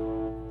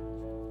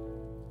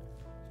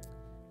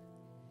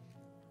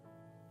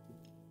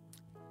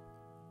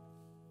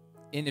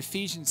 In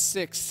Ephesians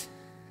 6,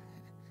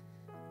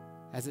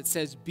 as it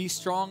says, be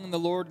strong in the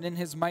Lord and in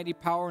his mighty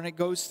power, and it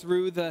goes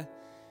through the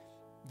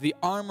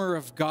armor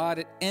of God.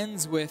 It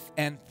ends with,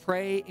 and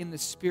pray in the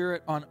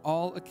Spirit on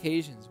all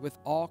occasions with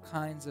all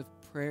kinds of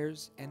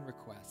prayers and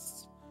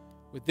requests.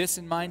 With this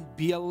in mind,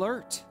 be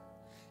alert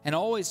and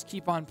always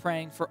keep on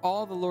praying for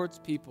all the Lord's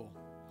people.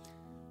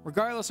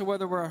 Regardless of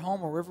whether we're at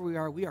home or wherever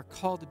we are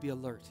called to be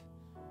alert,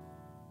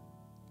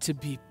 to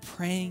be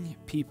praying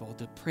people,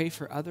 to pray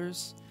for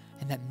others,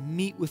 and that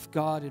meet with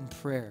God in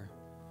prayer.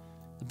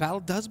 The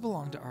battle does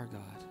belong to our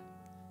God,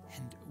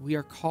 and we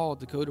are called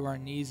to go to our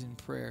knees in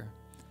prayer,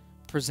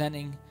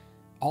 presenting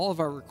all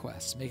of our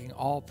requests, making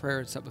all prayer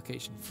and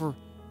supplication for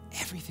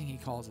everything he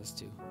calls us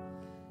to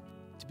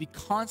be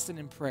constant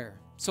in prayer.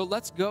 So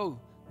let's go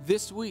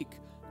this week,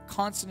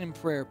 constant in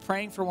prayer,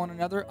 praying for one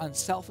another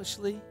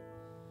unselfishly,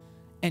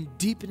 and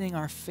deepening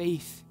our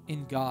faith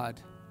in God.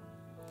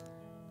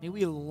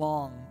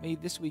 May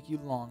this week you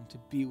long to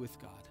be with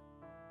God.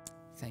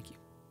 Thank you.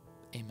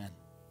 Amen.